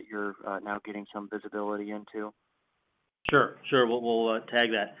dollars that you're now getting some visibility into? Sure. We'll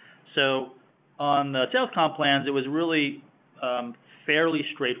tag that. So on the sales comp plans, it was really fairly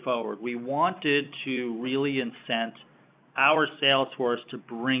straightforward. We wanted to really incent our sales force to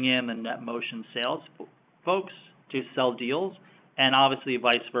bring in the NetMotion sales folks to sell deals, and obviously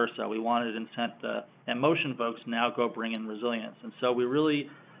vice versa. We wanted to incent the NetMotion folks to now go bring in resilience. And so we really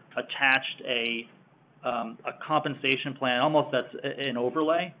attached a compensation plan, almost that's an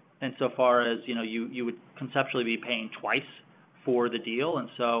overlay, insofar as you would conceptually be paying twice for the deal. And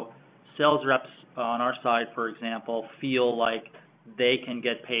so sales reps on our side, for example, feel like they can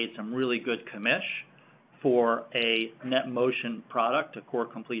get paid some really good commish for a NetMotion product, a core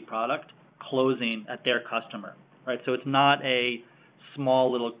complete product, closing at their customer, right? So it's not a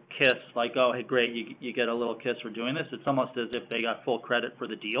small little kiss like, oh, hey, great, you get a little kiss for doing this. It's almost as if they got full credit for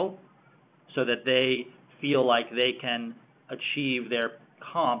the deal, so that they feel like they can achieve their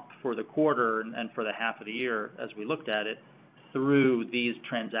comp for the quarter and for the half of the year, as we looked at it, through these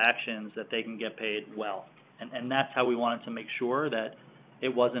transactions, that they can get paid well. And that's how we wanted to make sure that it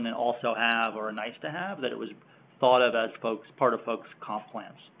wasn't an also have or a nice to have, that it was thought of as part of folks' comp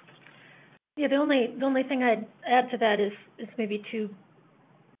plans. Yeah, the only thing I'd add to that is maybe two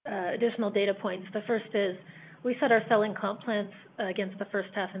additional data points. The first is we set our selling comp plans against the first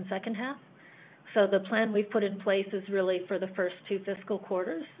half and second half. So the plan we've put in place is really for the first two fiscal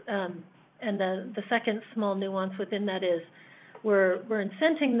quarters. And the second small nuance within that is we're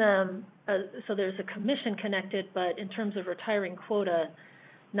incenting them, so there's a commission connected, but in terms of retiring quota,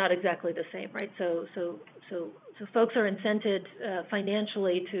 not exactly the same, right? So folks are incented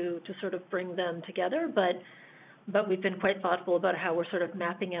financially to sort of bring them together, but we've been quite thoughtful about how we're sort of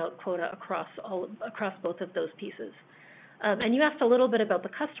mapping out quota across both of those pieces. And you asked a little bit about the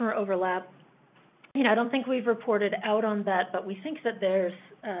customer overlap. I don't think we've reported out on that, but we think that there's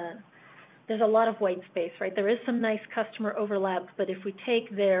a lot of white space, right? There is some nice customer overlap, but if we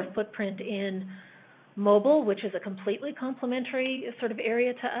take their footprint in mobile, which is a completely complementary sort of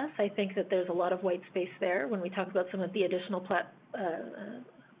area to us, I think that there's a lot of white space there when we talk about some of the additional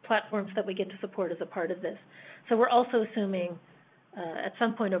platforms that we get to support as a part of this. So we're also assuming at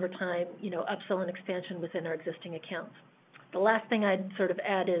some point over time, upsell and expansion within our existing accounts. The last thing I'd sort of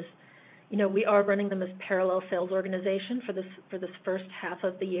add is, we are running them as parallel sales organization for this first half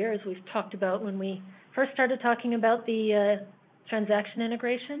of the year, as we've talked about when we first started talking about the transaction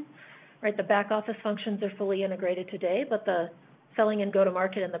integration, right? The back office functions are fully integrated today, but the selling and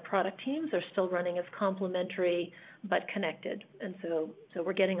go-to-market and the product teams are still running as complementary but connected. And so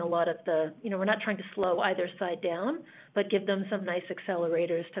we're getting a lot of we're not trying to slow either side down, but give them some nice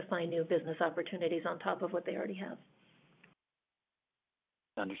accelerators to find new business opportunities on top of what they already have.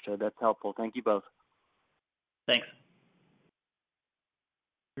 Understood. That's helpful. Thank you both. Thanks.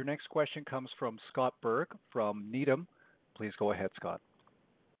 Your next question comes from Scott Berg from Needham. Please go ahead, Scott.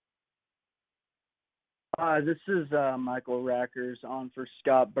 Hi, this is Michael Rackers on for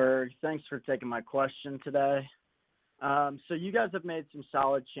Scott Berg. Thanks for taking my question today. So you guys have made some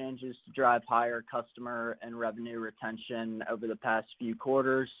solid changes to drive higher customer and revenue retention over the past few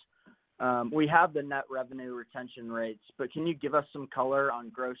quarters. We have the net revenue retention rates, but can you give us some color on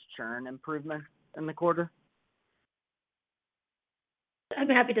gross churn improvement in the quarter? I'm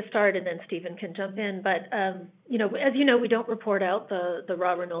happy to start, and then Stephen can jump in. But as you know, we don't report out the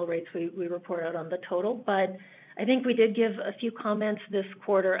raw renewal rates. We report out on the total. But I think we did give a few comments this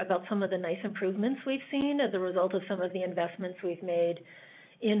quarter about some of the nice improvements we've seen as a result of some of the investments we've made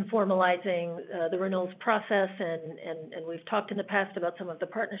in formalizing the renewals process, and we've talked in the past about some of the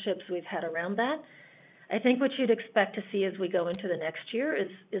partnerships we've had around that. I think what you'd expect to see as we go into the next year is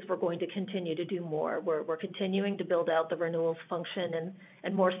we're going to continue to do more. We're continuing to build out the renewals function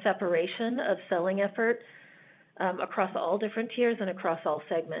and more separation of selling effort across all different tiers and across all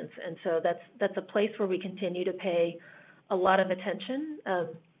segments. And so that's a place where we continue to pay a lot of attention,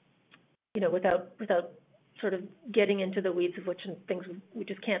 without sort of getting into the weeds of which things we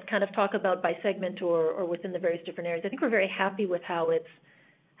just can't kind of talk about by segment or within the various different areas. I think we're very happy with how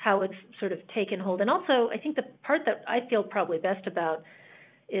it's sort of taken hold. And also, I think the part that I feel probably best about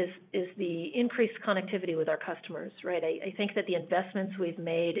is the increased connectivity with our customers, right? I think that the investments we've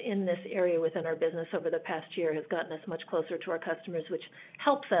made in this area within our business over the past year has gotten us much closer to our customers, which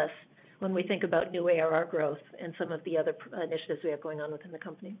helps us when we think about new ARR growth and some of the other initiatives we have going on within the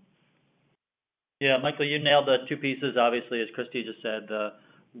company. Yeah, Michael, you nailed the two pieces, obviously, as Christy just said, the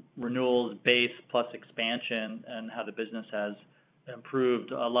renewals base plus expansion and how the business has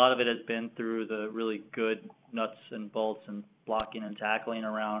improved. A lot of it has been through the really good nuts and bolts and blocking and tackling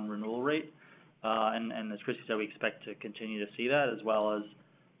around renewal rate. And as Christy said, we expect to continue to see that, as well as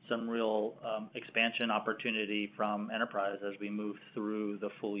some real expansion opportunity from enterprise as we move through the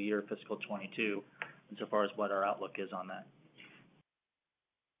full year fiscal 22, insofar as what our outlook is on that.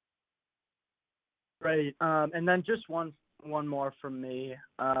 Great. And then just one more from me.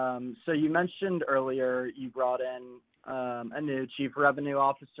 So you mentioned earlier you brought in a new chief revenue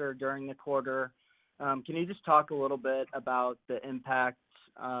officer during the quarter. Can you just talk a little bit about the impact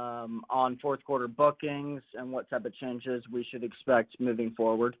on fourth quarter bookings and what type of changes we should expect moving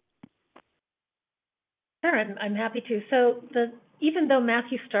forward? Sure, I'm happy to. So even though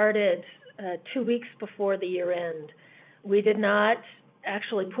Matthew started 2 weeks before the year end, we did not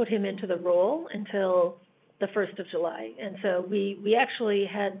actually put him into the role until the 1st of July. And so we actually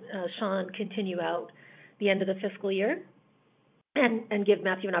had Sean continue out the end of the fiscal year and give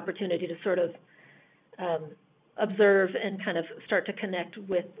Matthew an opportunity to sort of observe and kind of start to connect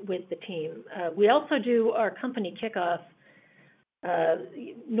with the team. We also do our company kickoff.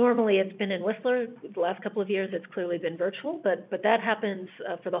 Normally it's been in Whistler. The last couple of years it's clearly been virtual, but that happens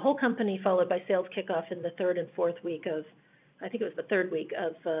for the whole company, followed by sales kickoff in the third and fourth week of, I think it was the third week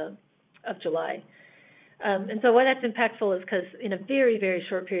of July. And so why that's impactful is because in a very, very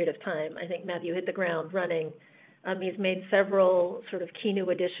short period of time, I think Matthew hit the ground running. He's made several sort of key new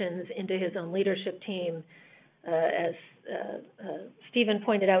additions into his own leadership team. As Stephen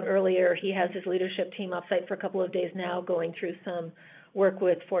pointed out earlier, he has his leadership team offsite for a couple of days now, going through some work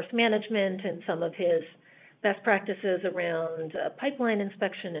with force management and some of his best practices around pipeline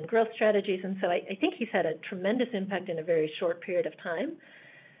inspection and growth strategies. And so I think he's had a tremendous impact in a very short period of time.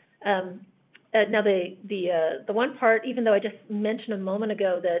 Now the one part, even though I just mentioned a moment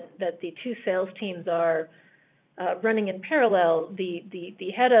ago that the two sales teams are running in parallel,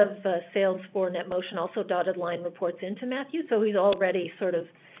 the head of sales for NetMotion also dotted line reports into Matthew, so he's already sort of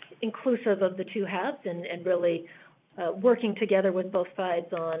inclusive of the two halves and really working together with both sides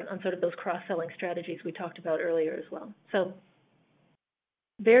on sort of those cross-selling strategies we talked about earlier as well. So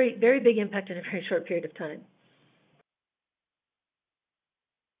very, very big impact in a very short period of time.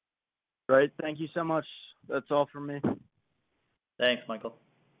 Great. Thank you so much. That's all from me. Thanks, Michael.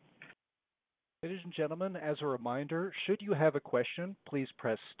 Ladies and gentlemen, as a reminder, should you have a question, please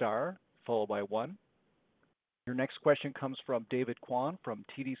press star followed by 1. Your next question comes from David Kwan from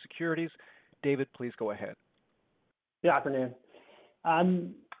TD Securities. David, please go ahead. Good afternoon. I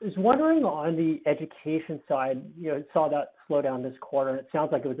was wondering on the education side, saw that slow down this quarter. It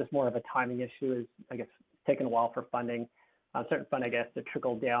sounds like it was just more of a timing issue. Is I guess it's taken a while for funding, certain fund, I guess, to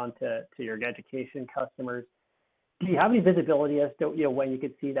trickle down to your education customers. Do you have any visibility as to when you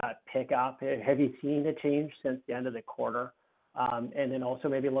could see that pick up? Have you seen a change since the end of the quarter? And then also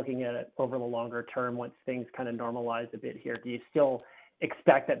maybe looking at it over the longer term, once things kind of normalize a bit here, do you still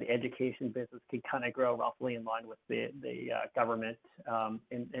expect that the education business can kind of grow roughly in line with the government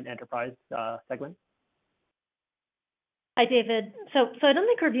and enterprise segment? Hi, David. So I don't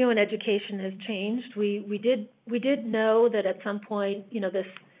think our view on education has changed. We did know that at some point, this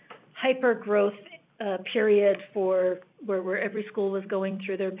hyper growth period for where every school was going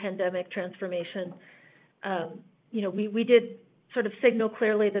through their pandemic transformation, we did sort of signal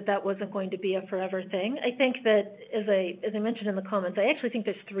clearly that wasn't going to be a forever thing. I think that, as I mentioned in the comments, I actually think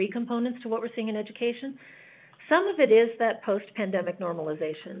there's 3 components to what we're seeing in education. Some of it is that post-pandemic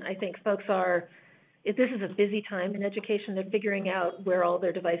normalization. I think folks this is a busy time in education. They're figuring out where all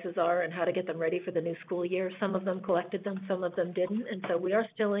their devices are and how to get them ready for the new school year. Some of them collected them, some of them didn't. And so we are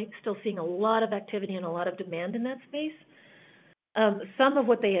still seeing a lot of activity and a lot of demand in that space. Some of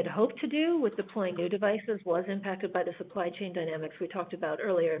what they had hoped to do with deploying new devices was impacted by the supply chain dynamics we talked about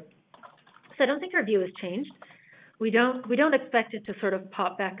earlier. I don't think our view has changed. We don't expect it to sort of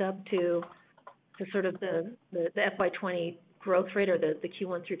pop back up to sort of the FY20 growth rate or the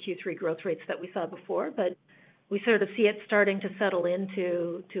Q1 through Q3 growth rates that we saw before, but we sort of see it starting to settle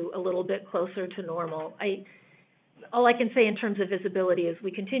into a little bit closer to normal. All I can say in terms of visibility is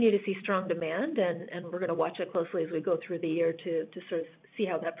we continue to see strong demand, and we're going to watch it closely as we go through the year to sort of see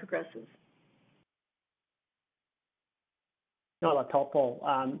how that progresses. No, that's helpful.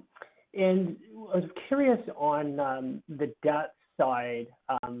 And I was curious on the debt side.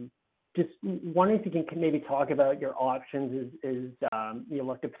 Just wondering if you can maybe talk about your options as you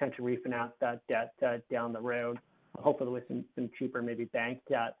look to potentially refinance that debt down the road, hopefully with some cheaper maybe bank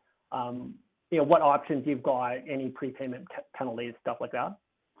debt. What options you've got, any prepayment penalties, stuff like that?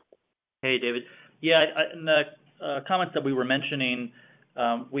 Hey, David. Yeah, in the comments that we were mentioning,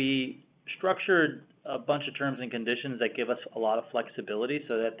 we structured a bunch of terms and conditions that give us a lot of flexibility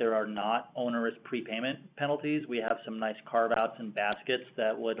so that there are not onerous prepayment penalties. We have some nice carve-outs and baskets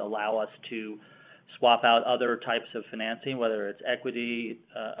that would allow us to swap out other types of financing, whether it's equity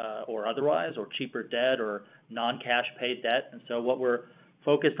or otherwise, or cheaper debt or non-cash paid debt. And so what we're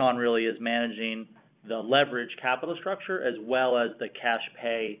focused on really is managing the leverage capital structure as well as the cash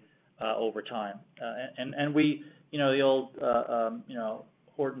pay over time. And we, the old,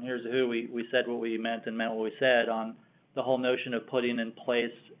 Horton Hears a Who, we said what we meant and meant what we said on the whole notion of putting in place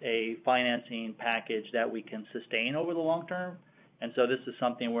a financing package that we can sustain over the long term. And so this is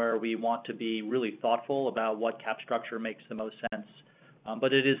something where we want to be really thoughtful about what cap structure makes the most sense.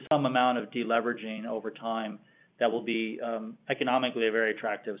 But it is some amount of deleveraging over time that will be economically very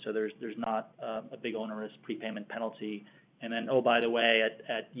attractive. So there's not a big onerous prepayment penalty. And then, oh, by the way,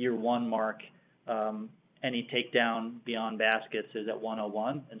 at year one mark, any takedown beyond baskets is at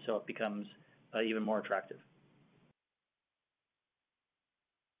 101, and so it becomes even more attractive.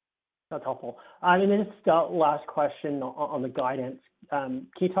 That's helpful. And then just last question on the guidance. Can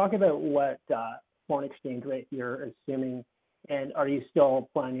you talk about what foreign exchange rate you're assuming, and are you still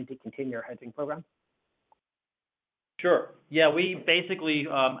planning to continue your hedging program? Sure. Yeah, we basically,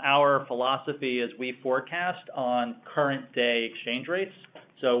 our philosophy is we forecast on current day exchange rates.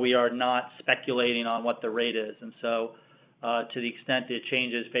 So we are not speculating on what the rate is. And so to the extent it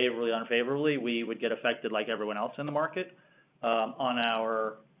changes favorably or unfavorably, we would get affected like everyone else in the market on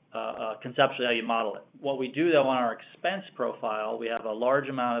our conceptually how you model it. What we do though on our expense profile, we have a large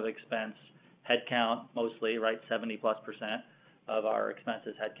amount of expense headcount mostly, right, 70+% of our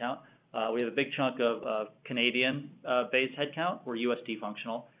expenses headcount. We have a big chunk of Canadian based headcount. We're USD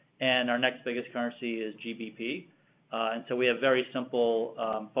functional. And our next biggest currency is GBP. And so we have very simple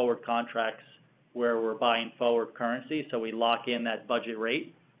forward contracts where we're buying forward currency. So we lock in that budget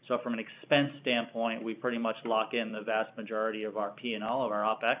rate. So from an expense standpoint, we pretty much lock in the vast majority of our P&L, of our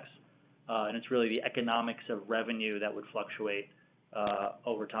OPEX. And it's really the economics of revenue that would fluctuate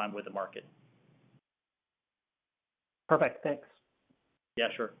over time with the market. Perfect. Thanks. Yeah,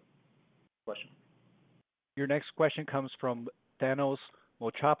 sure. Question. Your next question comes from Thanos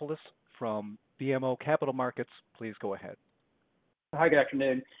Moschopoulos from BMO Capital Markets. Please go ahead. Hi, good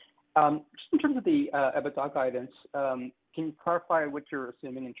afternoon. Just in terms of the EBITDA guidance, can you clarify what you're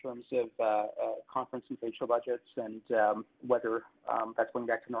assuming in terms of conference and trade show budgets and whether that's going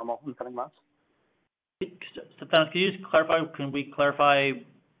back to normal in the coming months? Thanos, can you just clarify? Can we clarify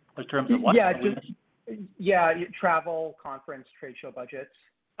in terms of what? Yeah, travel, conference, trade show budgets.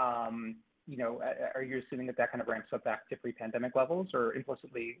 Are you assuming that kind of ramps up back to pre-pandemic levels, or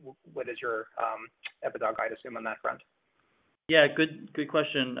implicitly, what is your EBITDA guide assume on that front? Yeah, good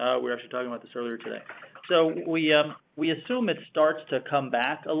question. We were actually talking about this earlier today. So we assume it starts to come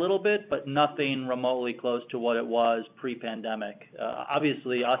back a little bit, but nothing remotely close to what it was pre-pandemic.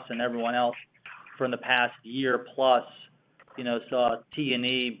 Obviously, us and everyone else from the past year plus, saw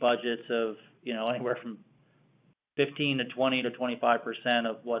T&E budgets of anywhere from 15 to 20 to 25%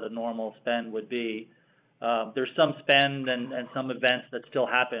 of what a normal spend would be. There's some spend and some events that still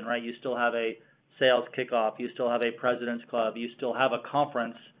happen, right? You still have a sales kickoff, you still have a President's Club, you still have a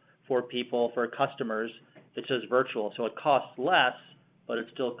conference for people, for customers. It's just virtual, so it costs less, but it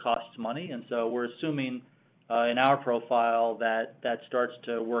still costs money. And so we're assuming in our profile that starts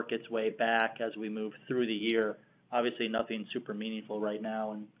to work its way back as we move through the year. Obviously, nothing super meaningful right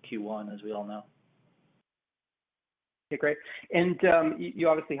now in Q1, as we all know. Okay, great. And you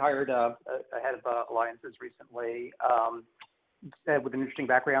obviously hired a head of alliances recently with an interesting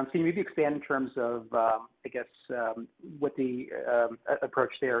background. Can you maybe expand in terms of, what the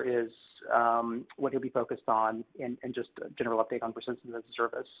approach there is, what he'll be focused on, and just a general update on persistence as a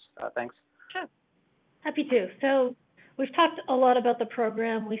service? Thanks. Sure. Happy to. So We've talked a lot about the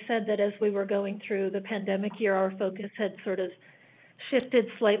program. We said that as we were going through the pandemic year, our focus had sort of shifted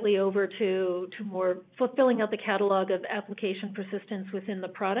slightly over to more fulfilling out the catalog of application persistence within the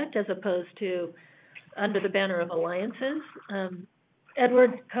product as opposed to under the banner of alliances.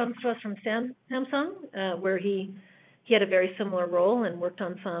 Edward comes to us from Samsung, where he had a very similar role and worked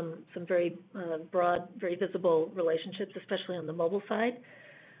on some very broad, very visible relationships, especially on the mobile side.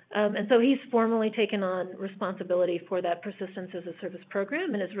 And so he's formally taken on responsibility for that persistence as a service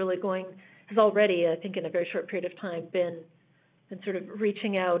program and has already, I think in a very short period of time, been sort of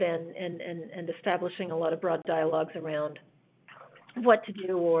reaching out and establishing a lot of broad dialogues around what to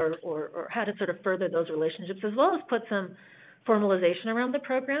do or how to sort of further those relationships, as well as put some formalization around the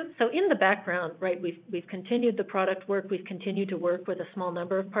program. So in the background, right, we've continued the product work, we've continued to work with a small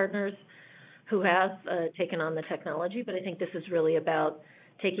number of partners who have taken on the technology, but I think this is really about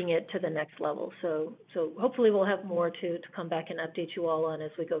taking it to the next level. So hopefully we'll have more to come back and update you all on as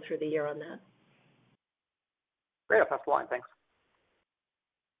we go through the year on that. Great, I'll pass the line. Thanks.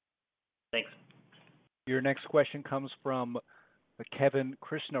 Thanks. Your next question comes from Kevin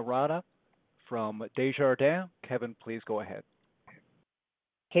Krishnarada from Desjardins. Kevin, please go ahead.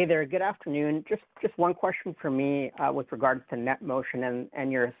 Hey there. Good afternoon. Just one question for me with regards to NetMotion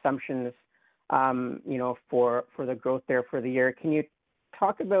and your assumptions, for the growth there for the year. Can you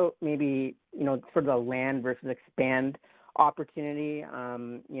talk about maybe, sort of the land versus expand opportunity?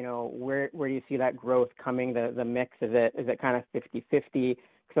 Where do you see that growth coming, the mix? Is it kind of 50-50?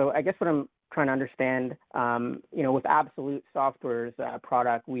 So I guess what I'm trying to understand, with Absolute Software's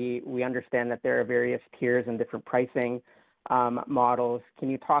product, we understand that there are various tiers and different pricing models. Can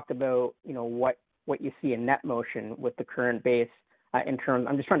you talk about, what you see in NetMotion with the current base in terms?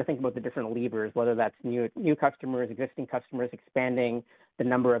 I'm just trying to think about the different levers, whether that's new customers, existing customers, expanding the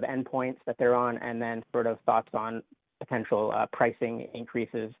number of endpoints that they're on, and then sort of thoughts on potential pricing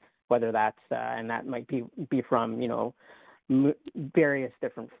increases, whether that's and that might be from various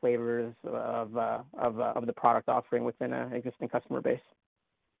different flavors of the product offering within an existing customer base.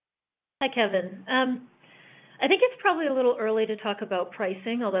 Hi, Kevin. I think it's probably a little early to talk about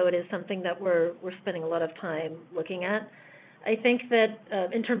pricing, although it is something that we're spending a lot of time looking at. I think that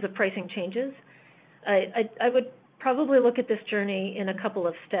in terms of pricing changes, I would probably look at this journey in a couple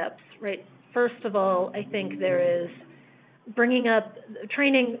of steps, right? First of all, I think there is bringing up,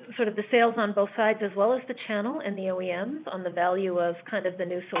 training sort of the sales on both sides as well as the channel and the OEMs on the value of kind of the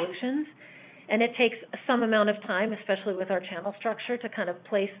new solutions. And it takes some amount of time, especially with our channel structure, to kind of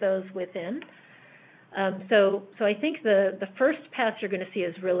place those within. So I think the first pass you're going to see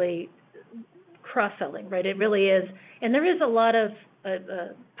is really cross-selling, right? It really is. And there is a lot of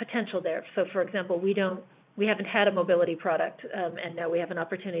potential there. So, for example, we haven't had a mobility product, and now we have an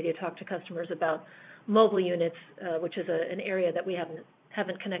opportunity to talk to customers about mobile units, which is an area that we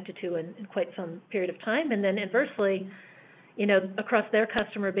haven't connected to in quite some period of time. And then inversely, across their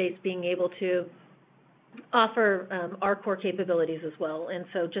customer base, being able to offer our core capabilities as well. And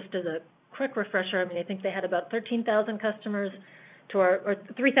so just as a quick refresher, I think they had about 13,000 customers or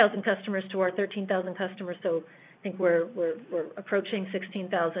 3,000 customers to our 13,000 customers. So I think we're approaching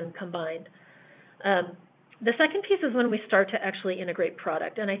 16,000 combined. The second piece is when we start to actually integrate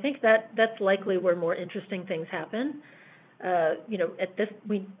product, and I think that's likely where more interesting things happen. At this, if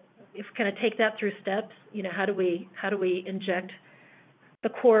we kind of take that through steps, how do we inject the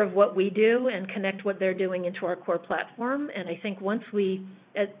core of what we do and connect what they're doing into our core platform? And I think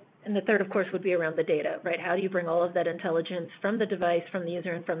and the third, of course, would be around the data, right? How do you bring all of that intelligence from the device, from the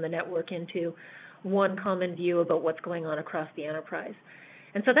user, and from the network into one common view about what's going on across the enterprise?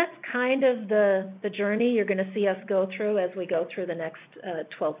 And so that's kind of the journey you're going to see us go through as we go through the next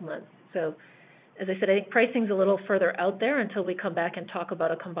 12 months. So as I said, I think pricing's a little further out there until we come back and talk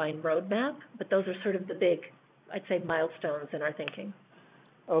about a combined roadmap, but those are sort of the big, I'd say, milestones in our thinking.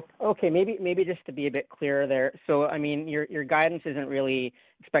 Okay, maybe just to be a bit clearer there. So, your guidance isn't really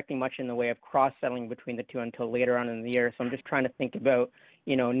expecting much in the way of cross-selling between the two until later on in the year. So I'm just trying to think about,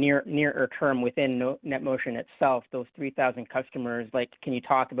 nearer term within NetMotion itself, those 3,000 customers. Like, can you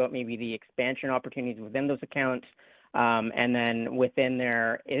talk about maybe the expansion opportunities within those accounts? And then within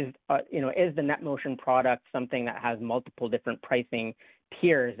there, is the NetMotion product something that has multiple different pricing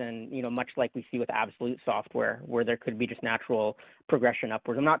tiers and, much like we see with Absolute Software, where there could be just natural progression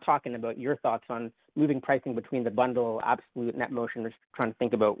upwards? I'm not talking about your thoughts on moving pricing between the bundle, Absolute, NetMotion, just trying to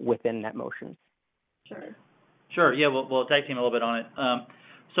think about within NetMotion. Sure. Yeah, we'll tag team a little bit on it.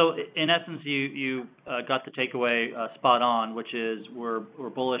 So in essence, you got the takeaway spot on, which is we're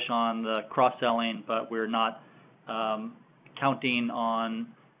bullish on the cross-selling, but we're not counting on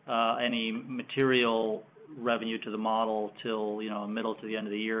any material revenue to the model till, middle to the end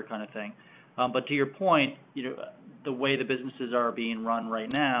of the year kind of thing. But to your point, the way the businesses are being run right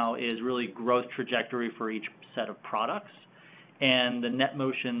now is really growth trajectory for each set of products. And the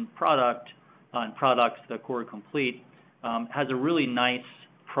NetMotion product and products, the Core Complete, has a really nice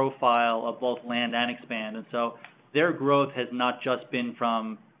profile of both land and expand. And so their growth has not just been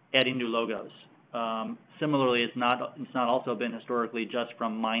from adding new logos. Similarly, it's not also been historically just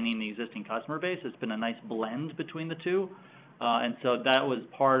from mining the existing customer base. It's been a nice blend between the two. And so that was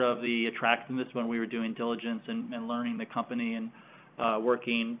part of the attractiveness when we were doing diligence and learning the company and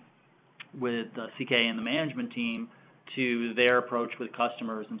working with CK and the management team to their approach with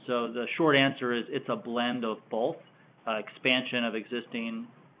customers. And so the short answer is it's a blend of both, expansion of existing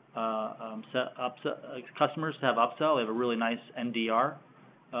customers to have upsell. They have a really nice NDR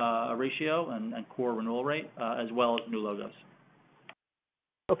ratio and core renewal rate, as well as new logos.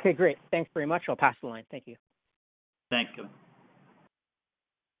 Okay, great. Thanks very much. I'll pass the line. Thank you. Thanks, Kevin.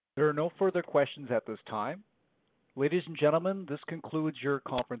 There are no further questions at this time. Ladies and gentlemen, this concludes your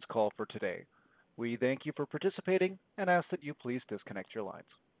conference call for today. We thank you for participating and ask that you please disconnect your lines.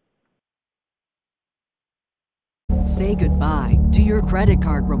 Say goodbye to your credit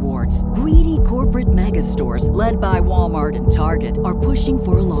card rewards. Greedy corporate mega stores, led by Walmart and Target, are pushing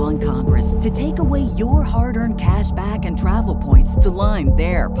for a law in Congress to take away your hard-earned cash back and travel points to line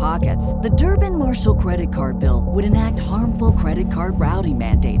their pockets. The Durbin-Marshall credit card bill would enact harmful credit card routing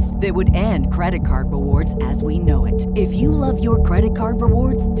mandates that would end credit card rewards as we know it. If you love your credit card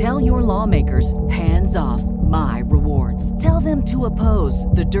rewards, tell your lawmakers, hands off my rewards. Tell them to oppose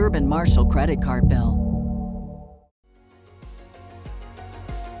the Durbin-Marshall credit card bill.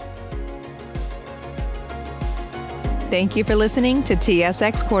 Thank you for listening to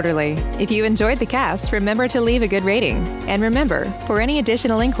TSX Quarterly. If you enjoyed the cast, remember to leave a good rating. And remember, for any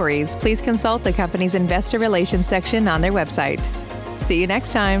additional inquiries, please consult the company's investor relations section on their website. See you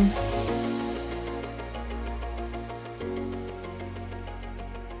next time.